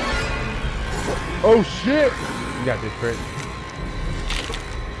 Oh shit! You got this, Chris.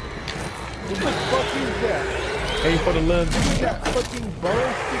 What the fuck is that? Aim for the limbs. You got fucking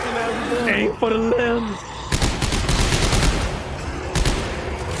bones sticking out of his limbs. Aim for the limbs.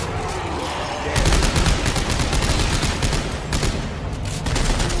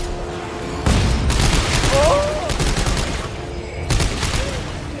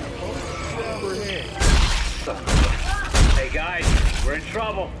 Hey guys, we're in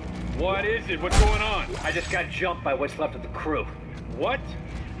trouble. What is it? What's going on? I just got jumped by what's left of the crew. What?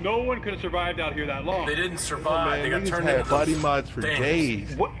 No one could have survived out here that long. They didn't survive. Oh, they got man, turned had into body those mods for things.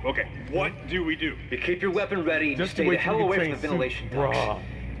 days. What? Okay, what do we do? You keep your weapon ready and you Just stay wait the till hell you away from train the ventilation super ducts. raw.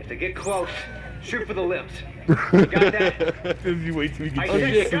 If they get close, shoot for the limbs. You got that? You wait till you get I trained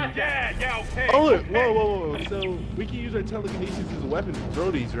said you super. got that! Yeah, okay. Oh look, whoa. So we can use our telekinesis as a weapon to throw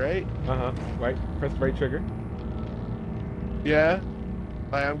these, right? Right. Press the right trigger. Yeah.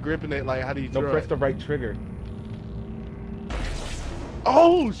 Like I'm gripping it. Like how do you throw press it? the right trigger.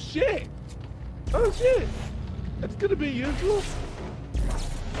 Oh shit! Oh shit! That's gonna be useful.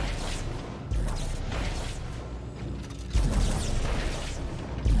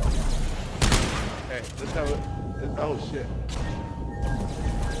 Hey, let's have it. Oh shit!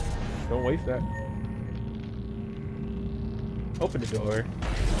 Don't waste that. Open the door.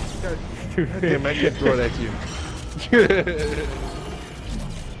 God damn, I can't throw it at you.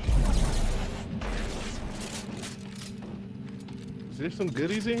 Is there some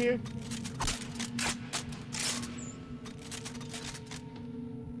goodies in here?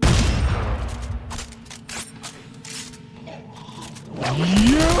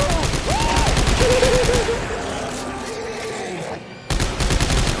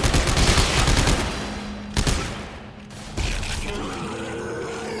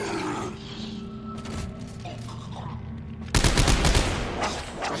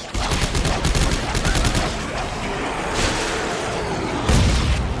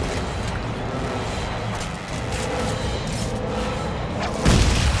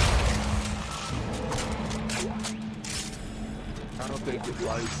 I don't think it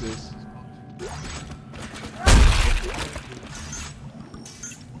likes this.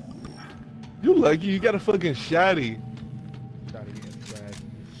 You lucky you got a fucking shotty.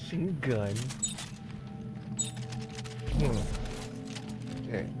 Machine gun.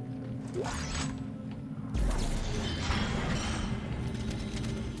 Okay.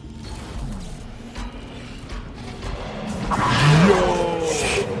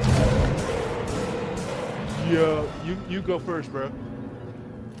 Yo, you go first, bro.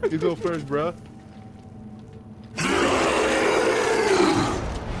 You go first, bro.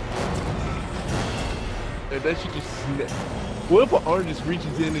 And that shit just what if an arm just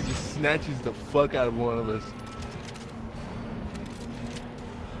reaches in and just snatches the fuck out of one of us?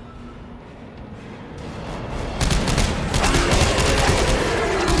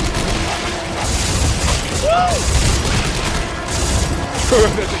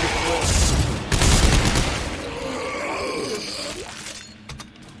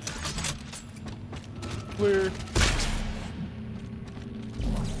 Clear.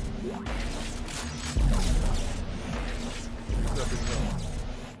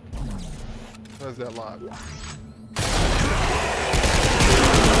 How's that lock?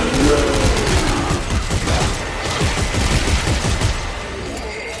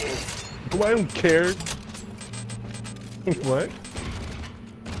 Well, I don't care. What?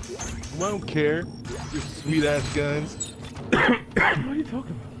 Well, I don't care. Your sweet ass guns. What are you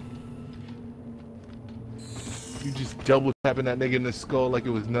talking about? You just double tapping that nigga in the skull like it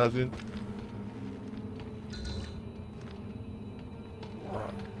was nothing.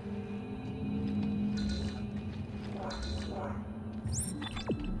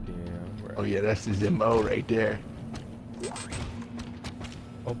 Oh yeah, that's his MO right there.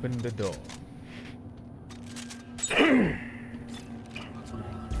 Open the door.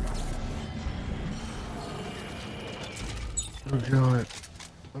 Oh god.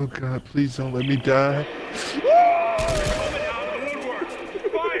 Oh god, please don't let me die.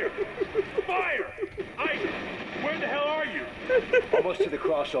 Fire! Fire! Ike, where the hell are you? Almost to the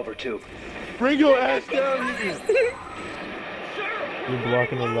crossover tube. Bring your ass down, nigga. You're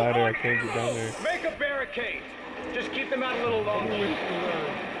blocking the ladder, I can't get down there. Make a barricade. Just keep them out a little longer.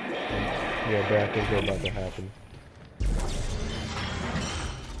 Yeah, bad things are about to happen.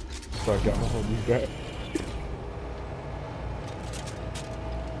 So I got my homies back.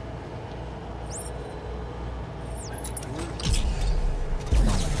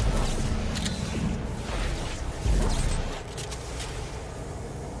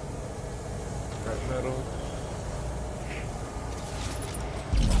 metal.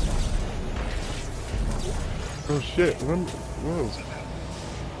 Oh shit, whoa.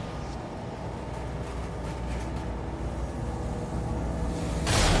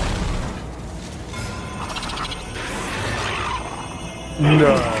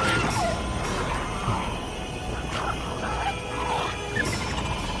 No.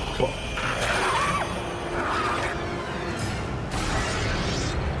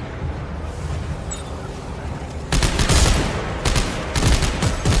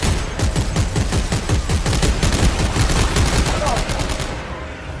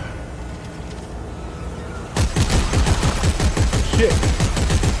 Shit.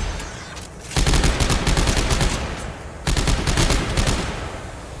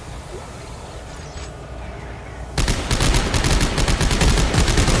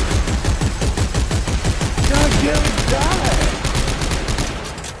 God damn it, die!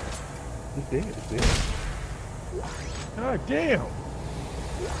 It's dead, it's dead. God damn!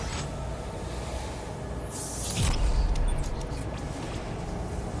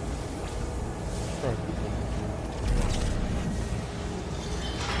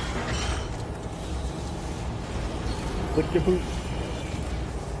 Lick your boots.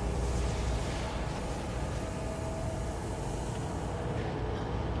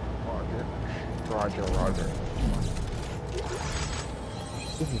 Roger, Roger.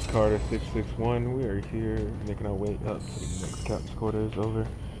 This is Carter 661. We are here making our way up to the next captain's quarters. Over.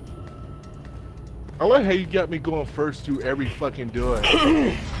 I like how you got me going first through every fucking door.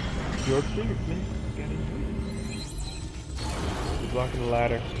 Your experience, man. You gotta enjoy it. You're blocking the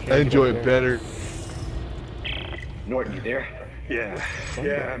ladder. I enjoy it better. Norton, you there? Yeah,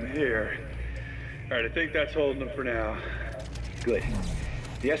 I'm here. Alright, I think that's holding them for now. Good.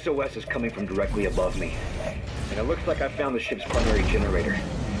 The SOS is coming from directly above me. And it looks like I found the ship's primary generator.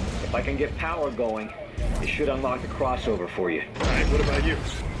 If I can get power going, it should unlock the crossover for you. Alright, what about you?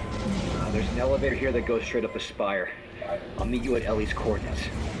 There's an elevator here that goes straight up the spire. I'll meet you at Ellie's coordinates.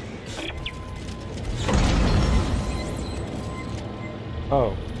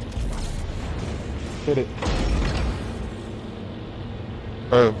 Oh. Hit it.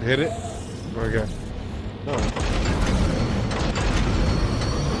 Oh, hit it? Okay. No.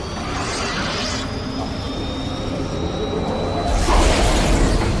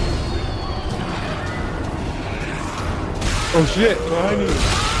 Oh shit, behind you.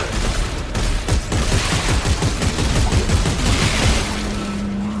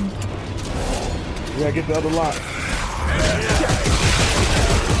 Yeah, get the other lock.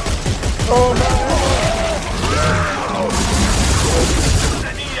 Oh no!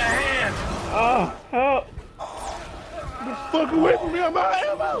 I need a hand! Ah, help! Get the fuck away from me, I'm out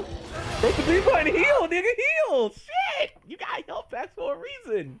of ammo! Press the B button, heal, nigga, heal! Shit! You got health packs for a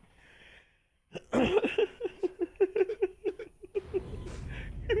reason!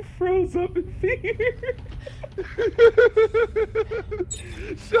 You froze up in fear!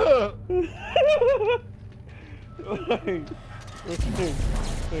 Shut up!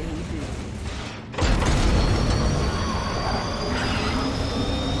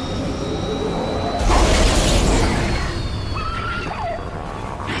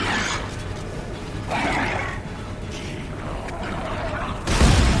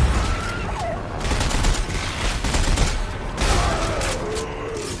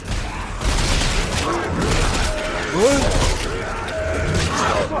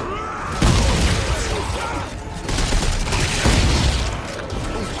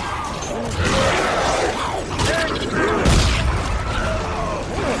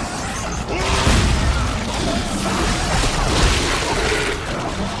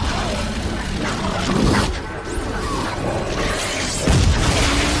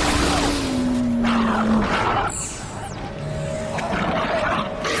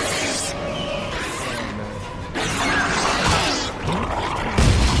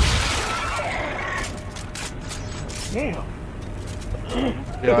 Damn.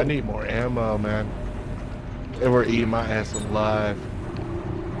 Yeah, I need more ammo, man. They were eating my ass alive.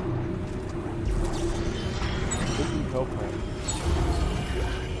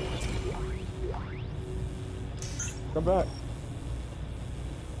 Come back.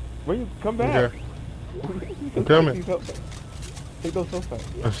 Where you come back? Okay. I'm coming. Take those so fast.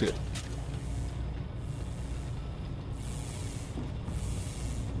 Oh shit.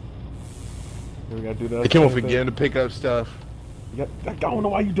 We gotta do that. I came off again to pick up stuff. I don't know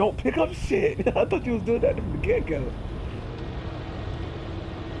why you don't pick up shit. I thought you was doing that from the get-go.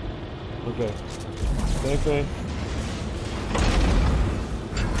 Okay. Same thing.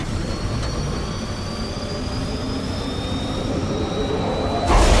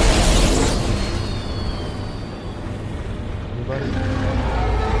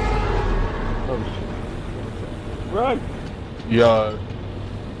 Yeah.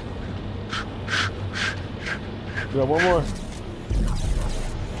 We got one more.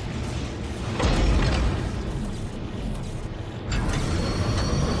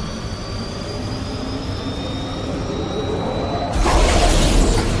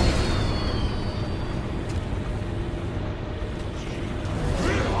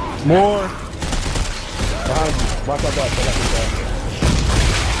 More. Behind you. Watch out, guys.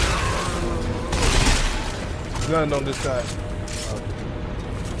 None on this side.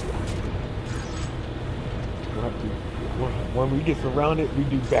 We'll have to, when we get surrounded, we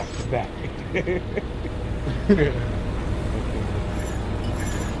do back to back. Okay.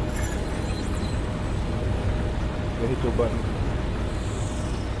 Hit your button.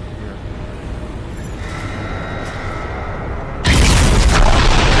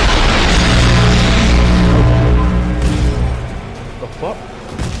 The fuck?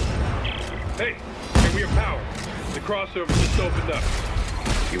 Hey, we have power. The crossover just opened up.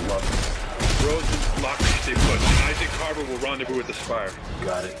 You're welcome. Rosen, Lockney, stay put. And Isaac Carver will rendezvous with the Spire.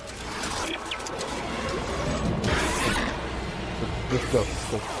 Got it. Let's go.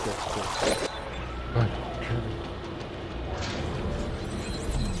 Go.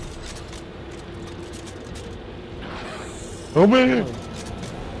 Oh man!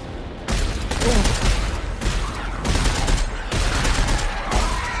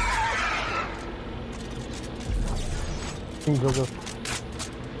 Go.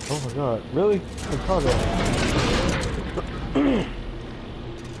 Oh my god, really? The cargo.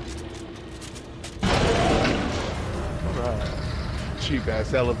 Alright. Cheap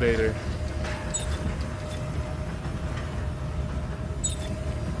ass elevator.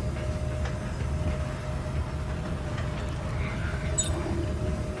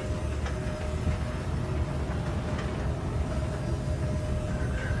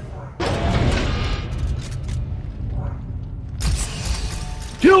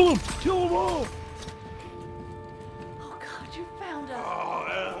 Kill them! Kill them all! Oh God, you found us.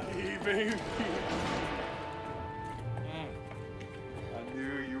 Oh, Ellie, baby. I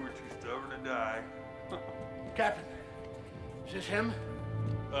knew you were too stubborn to die. Captain, is this him?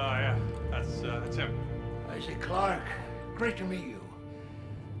 Yeah, that's him. Isaac Clarke, great to meet you.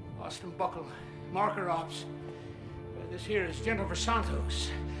 Austin Buckle, Marker Ops. This here is Jennifer Santos,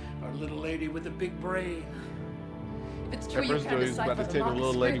 our little lady with the big brain. If it's true you First can he's about to take a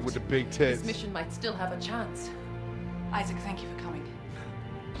little lady with the big tits. this mission might still have a chance. Isaac, thank you for coming.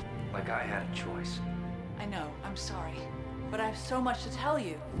 Like I had a choice. I know, I'm sorry. But I have so much to tell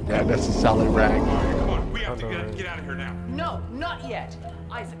you. Yeah, that's a solid rag. Come on, we have to get out of here now. No, not yet.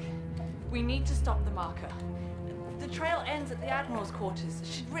 Isaac, we need to stop the marker. The trail ends at the Admiral's quarters.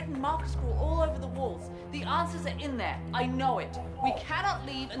 She'd written marker scroll all over the walls. The answers are in there. I know it. We cannot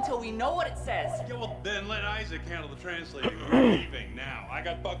leave until we know what it says. Yeah, well, then let Isaac handle the translating. We're leaving now. I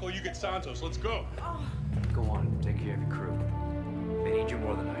got Buckle, you get Santos. Let's go. Oh. Go on, take care of your crew. They need you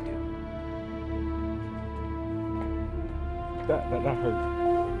more than I do. That hurt.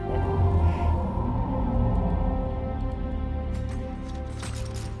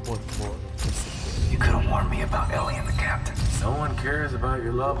 Once more. You could have warned me about Ellie and the captain. No one cares about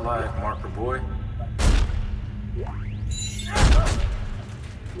your love life, Marker boy.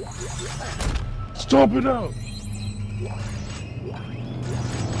 Stop it out!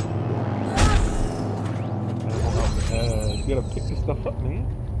 You gotta pick this stuff up, man.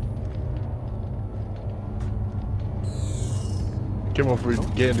 Come on, for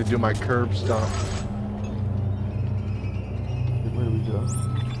getting to do my curb stomp. Where do we go?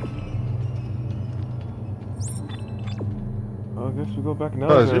 I guess we go back now.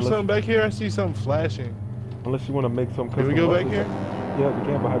 Oh, is there something back here? I see something flashing. Unless you want to make some custom weapons. Can we go back here? Yeah, we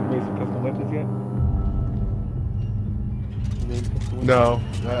can, but have you made some custom weapons yet? No.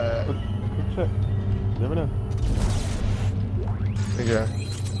 Quick check. Never know. Okay.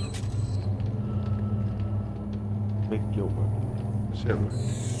 Make your weapon. Shit.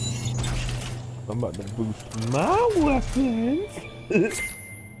 I'm about to boost my weapons.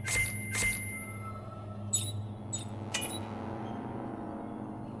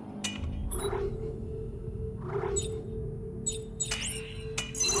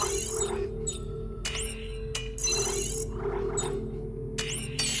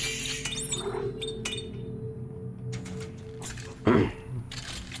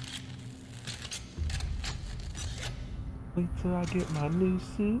 Wait till I get my new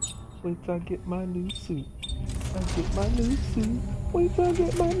suit. Wait till I get my new suit. I get my new suit. Wait till I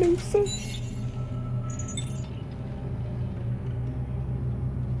get my new suit.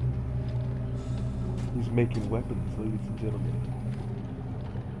 He's making weapons, ladies and gentlemen.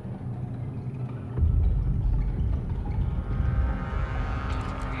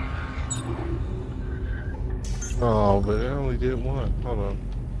 Oh, but I only did one. Hold on.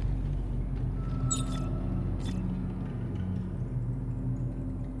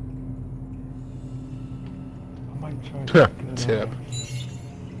 I might try to tip.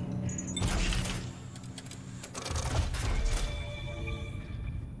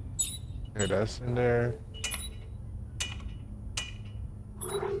 Here, that's in there.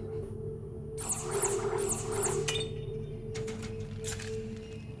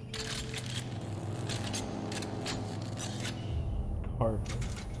 Perfect.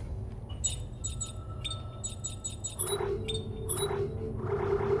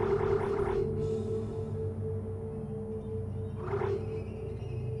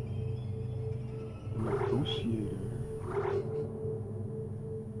 Negotiator.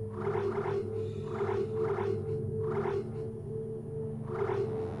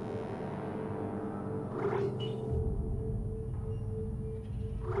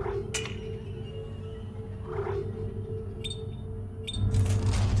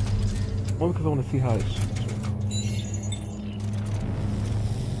 Well, because I want to see how it shoots.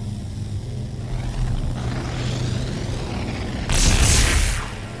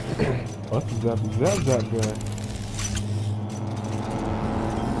 What's the zap guy?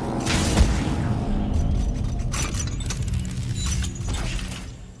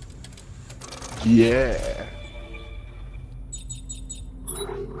 Yeah.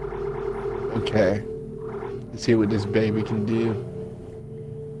 Okay. Let's see what this baby can do.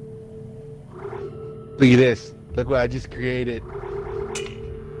 Look at this. Look what I just created.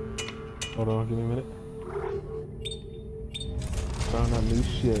 Hold on, give me a minute. Found out new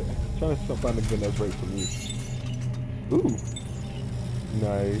shit. Trying to find a gun that's right for me. Ooh.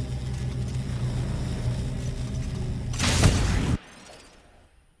 Nice.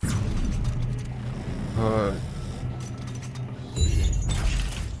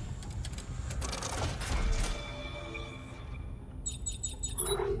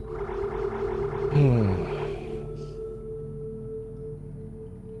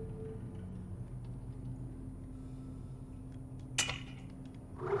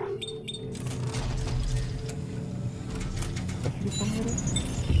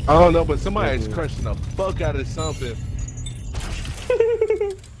 I don't know, but somebody's crushing the fuck out of something.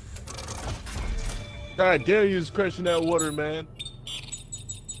 God damn, you was crushing that water, man.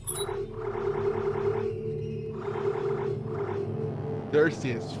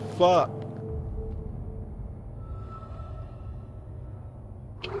 Thirsty as fuck.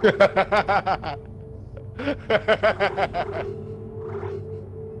 I'm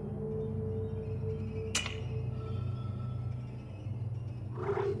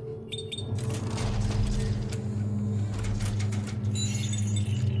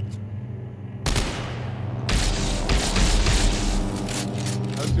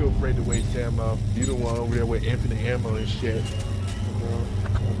too afraid to waste ammo. You the one over there with infinite ammo and shit.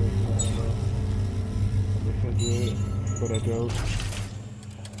 But I don't.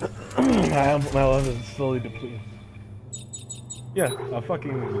 My love is slowly depleting. Yeah, a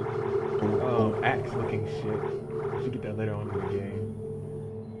fucking axe looking shit. I should get that later on in the game.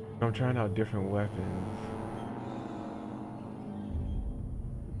 I'm trying out different weapons.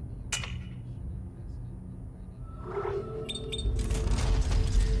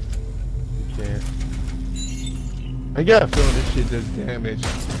 You can't. I got a feeling this shit does damage.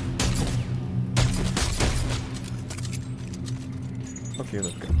 Okay,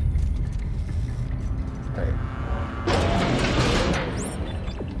 let's go. Alright.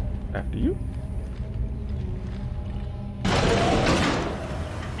 After you.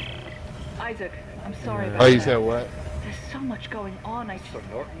 Isaac, I'm sorry about Oh, that. you said what? There's so much going on. So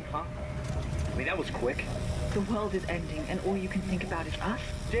Norton, huh? I mean, that was quick. The world is ending, and all you can think about is us?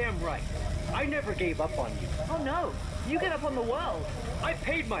 Damn right. I never gave up on you. Oh no, you get up on the world. I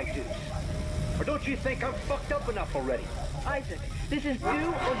paid my dues. Or don't you think I'm fucked up enough already? Isaac, this is do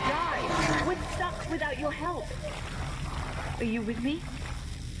or die. We're stuck without your help. Are you with me?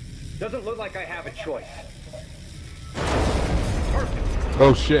 Doesn't look like I have a choice.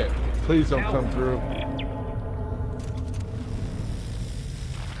 Oh shit. Please don't come through.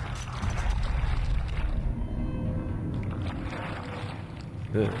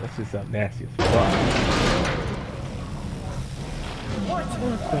 Ugh, that's just sound nasty as fuck. What?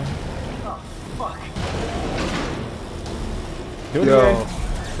 What the? Oh, fuck. Do it Yo, again.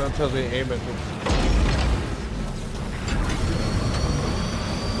 sometimes they aim at me.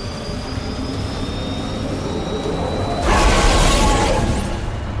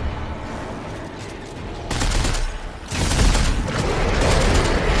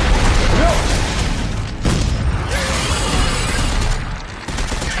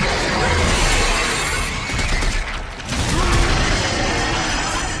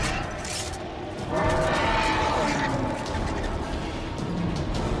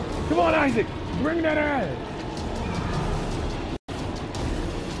 Isaac! Bring that ass!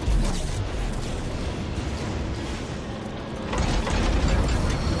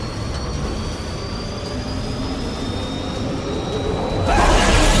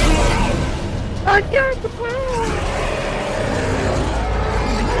 I got the power!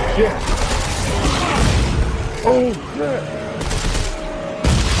 Shit! Oh, shit!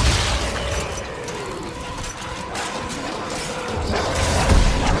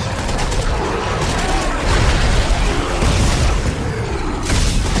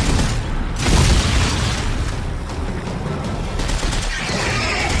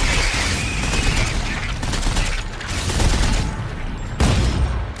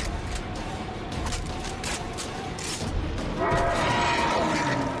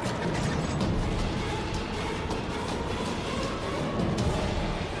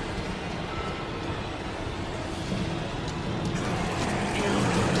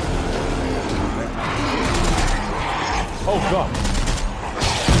 Oh god.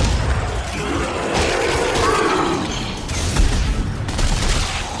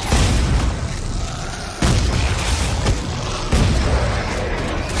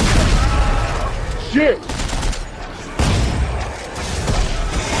 Shit.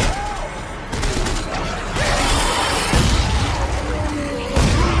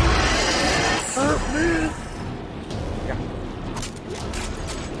 Hurt me.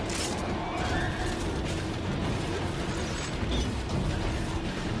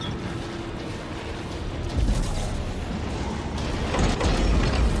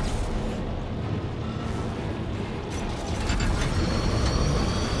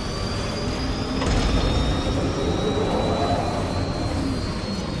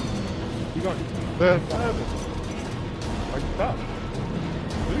 You going? What happened? Why'd you stop?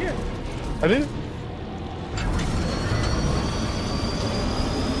 Do it again. I did.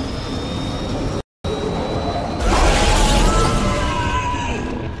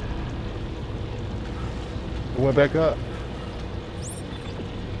 It went back up.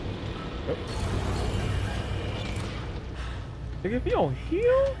 Nigga, if you don't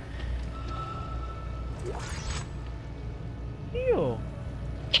heal, heal.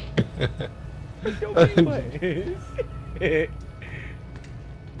 What's your gameplay?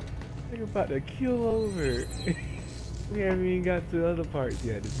 Nigga about to kill over. We haven't even got to the other parts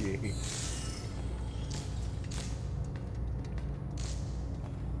yet this game.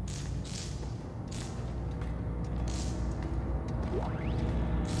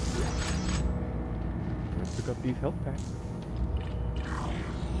 Let's pick up these health packs.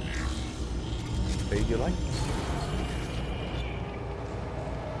 Save your life.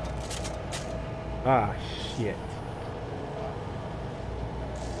 Ah, shit.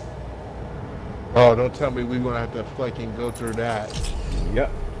 Oh, don't tell me we're gonna have to fucking go through that.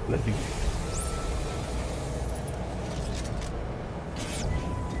 Yep, let's do it.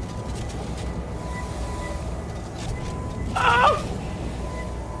 Ah!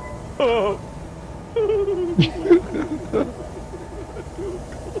 Oh!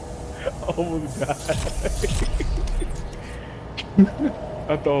 Almost died.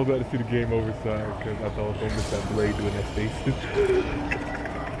 I thought I was about to see the game over side because I thought I was gonna miss that blade doing that stasis.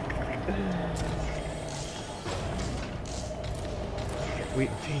 Can't wait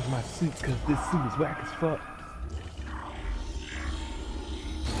to change my suit because this suit is whack as fuck.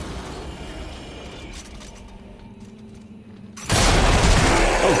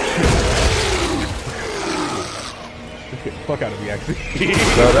 Oh shit! This get the fuck out of me actually.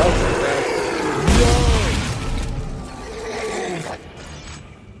 No, that was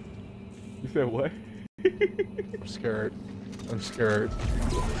You said what? I'm scared. I'm scared.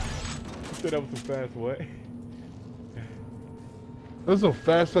 You said that was some fast what? That was some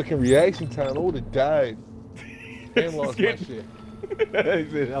fast fucking reaction time. I would have died. And lost my shit. He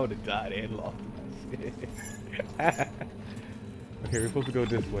said I would have died and lost my shit. Okay, we're supposed to go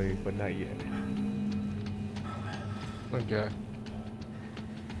this way, but not yet. Okay.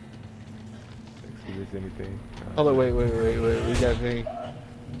 Let's see if there's anything. Oh, wait. We got anything.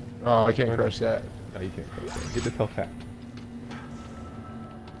 Oh, I can't crush that. No, you can't crush that. Get this health pack.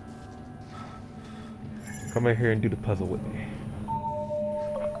 Come in here and do the puzzle with me.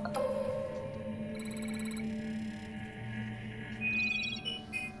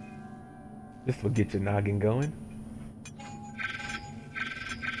 This will get your noggin going.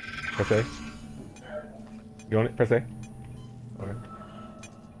 Press A. You on it? Press A. Alright.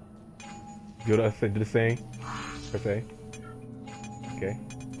 Go to us and do the same. Press A. Okay.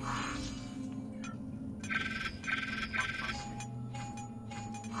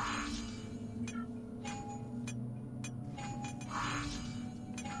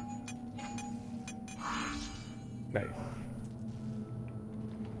 Nice.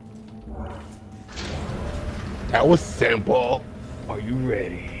 That was simple. Are you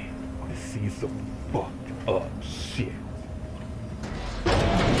ready to see some fucked up shit?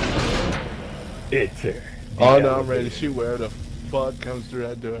 Enter. Oh no, I'm ready to see where the fuck comes through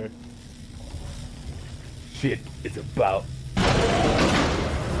that door. Shit is about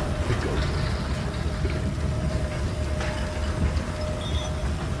to go.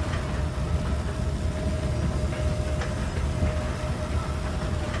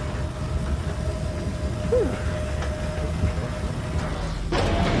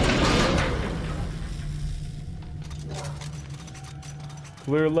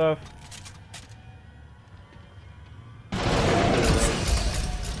 Clear left.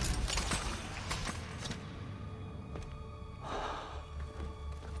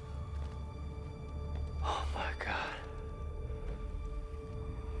 Oh my God.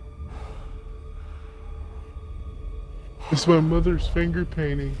 It's my mother's finger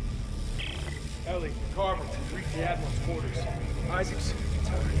painting. Ellie, Carver, we've reached the Admiral's quarters. Isaac's.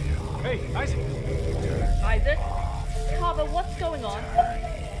 Hey, Isaac! Isaac? Carver, what's going on?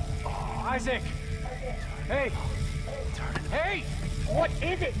 Isaac! Hey! Hey! What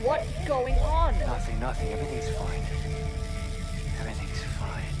is it? What's going on? Nothing. Everything's fine. Everything's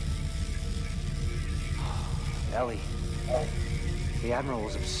fine. Ellie, the Admiral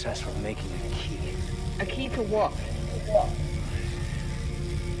was obsessed with making a key. A key to what?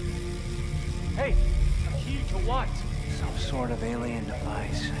 Hey! A key to what? Some sort of alien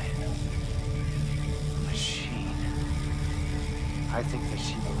device. Machine. I think that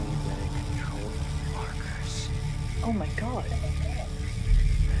she believed that it controlled markers. Oh my God.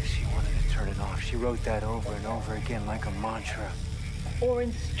 She wanted to turn it off. She wrote that over and over again like a mantra. Or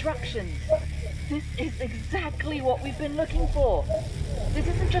instructions. This is exactly what we've been looking for. This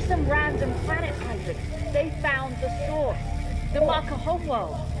isn't just some random planet, Isaac. They found the source. The marker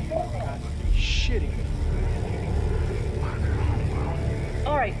homeworld. Shitting.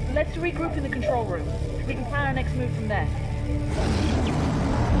 All right, let's regroup in the control room. We can plan our next move from there.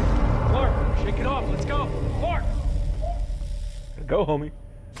 Clark, shake it off. Let's go. Clark! Go, homie.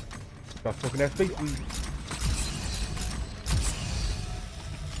 Stop smoking that space weed.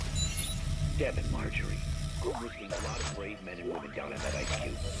 Damn it, Marjorie. We're risking a lot of brave men and women down in that ice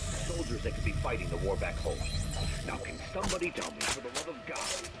cube. Soldiers that could be fighting the war back home. Now can somebody tell me, for the love of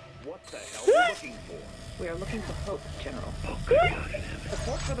God, what the hell we're looking for? We are looking for hope, General. Oh, good God.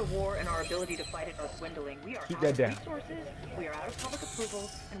 Support for the war and our ability to fight it are dwindling. We are out of resources, we are out of public approval,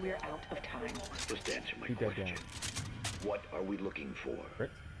 and we are out of time. Just answer my question. What are we looking for? Right.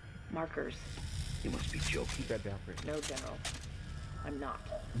 Markers. You must be joking. Keep that down, Fritz. No, General. I'm not.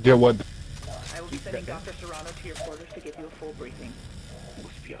 Yeah, what? I will be sending Dr. Serrano to your quarters to give you a full briefing. You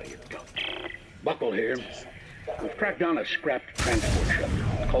must be out of your gut. Buckle here. We've tracked down a scrapped transport shuttle.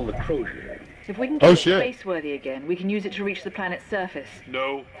 It's called the Crozier. If we can get it spaceworthy again, we can use it to reach the planet's surface.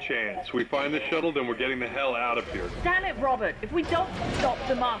 No chance. We find the shuttle, then we're getting the hell out of here. Damn it, Robert! If we don't stop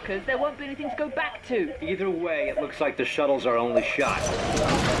the markers, there won't be anything to go back to. Either way, it looks like the shuttle's our only shot.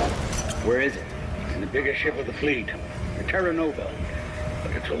 Where is it? In the biggest ship of the fleet, the Terra Nova.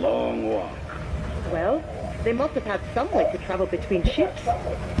 But it's a long walk. Well, they must have had some way to travel between ships.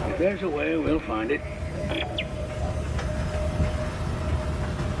 If there's a way, we'll find it.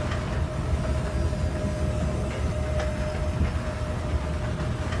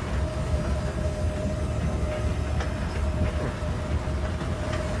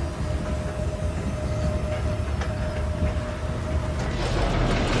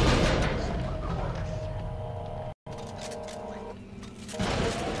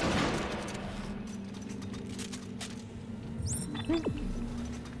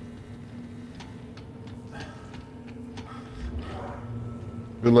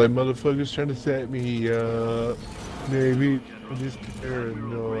 But like motherfuckers trying to set me up. Maybe I'm just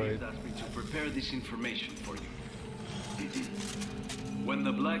paranoid. Asked me to prepare this information for you. When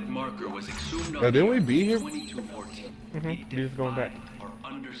the black marker was exhumed on Didn't we be here? 2214, We're just going back. our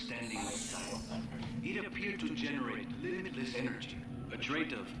understanding of science. It appeared to generate limitless energy, a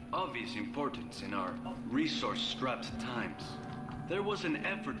trait of obvious importance in our resource-strapped times. There was an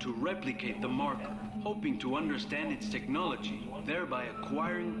effort to replicate the marker, hoping to understand its technology, thereby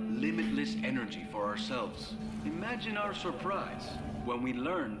acquiring limitless energy for ourselves. Imagine our surprise when we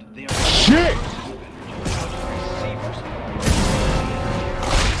learned they are shit.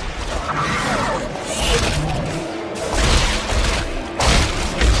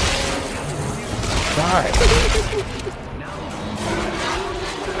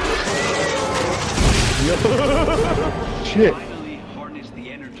 Shit. Finally harness the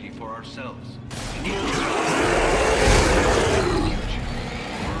energy for ourselves.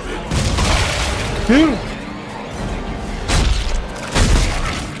 Dude!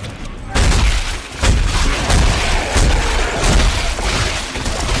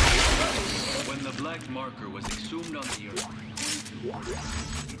 When the black marker was exhumed on the Earth,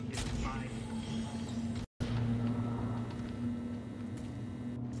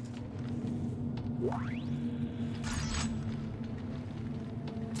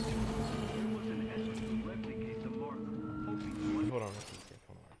 Hold on.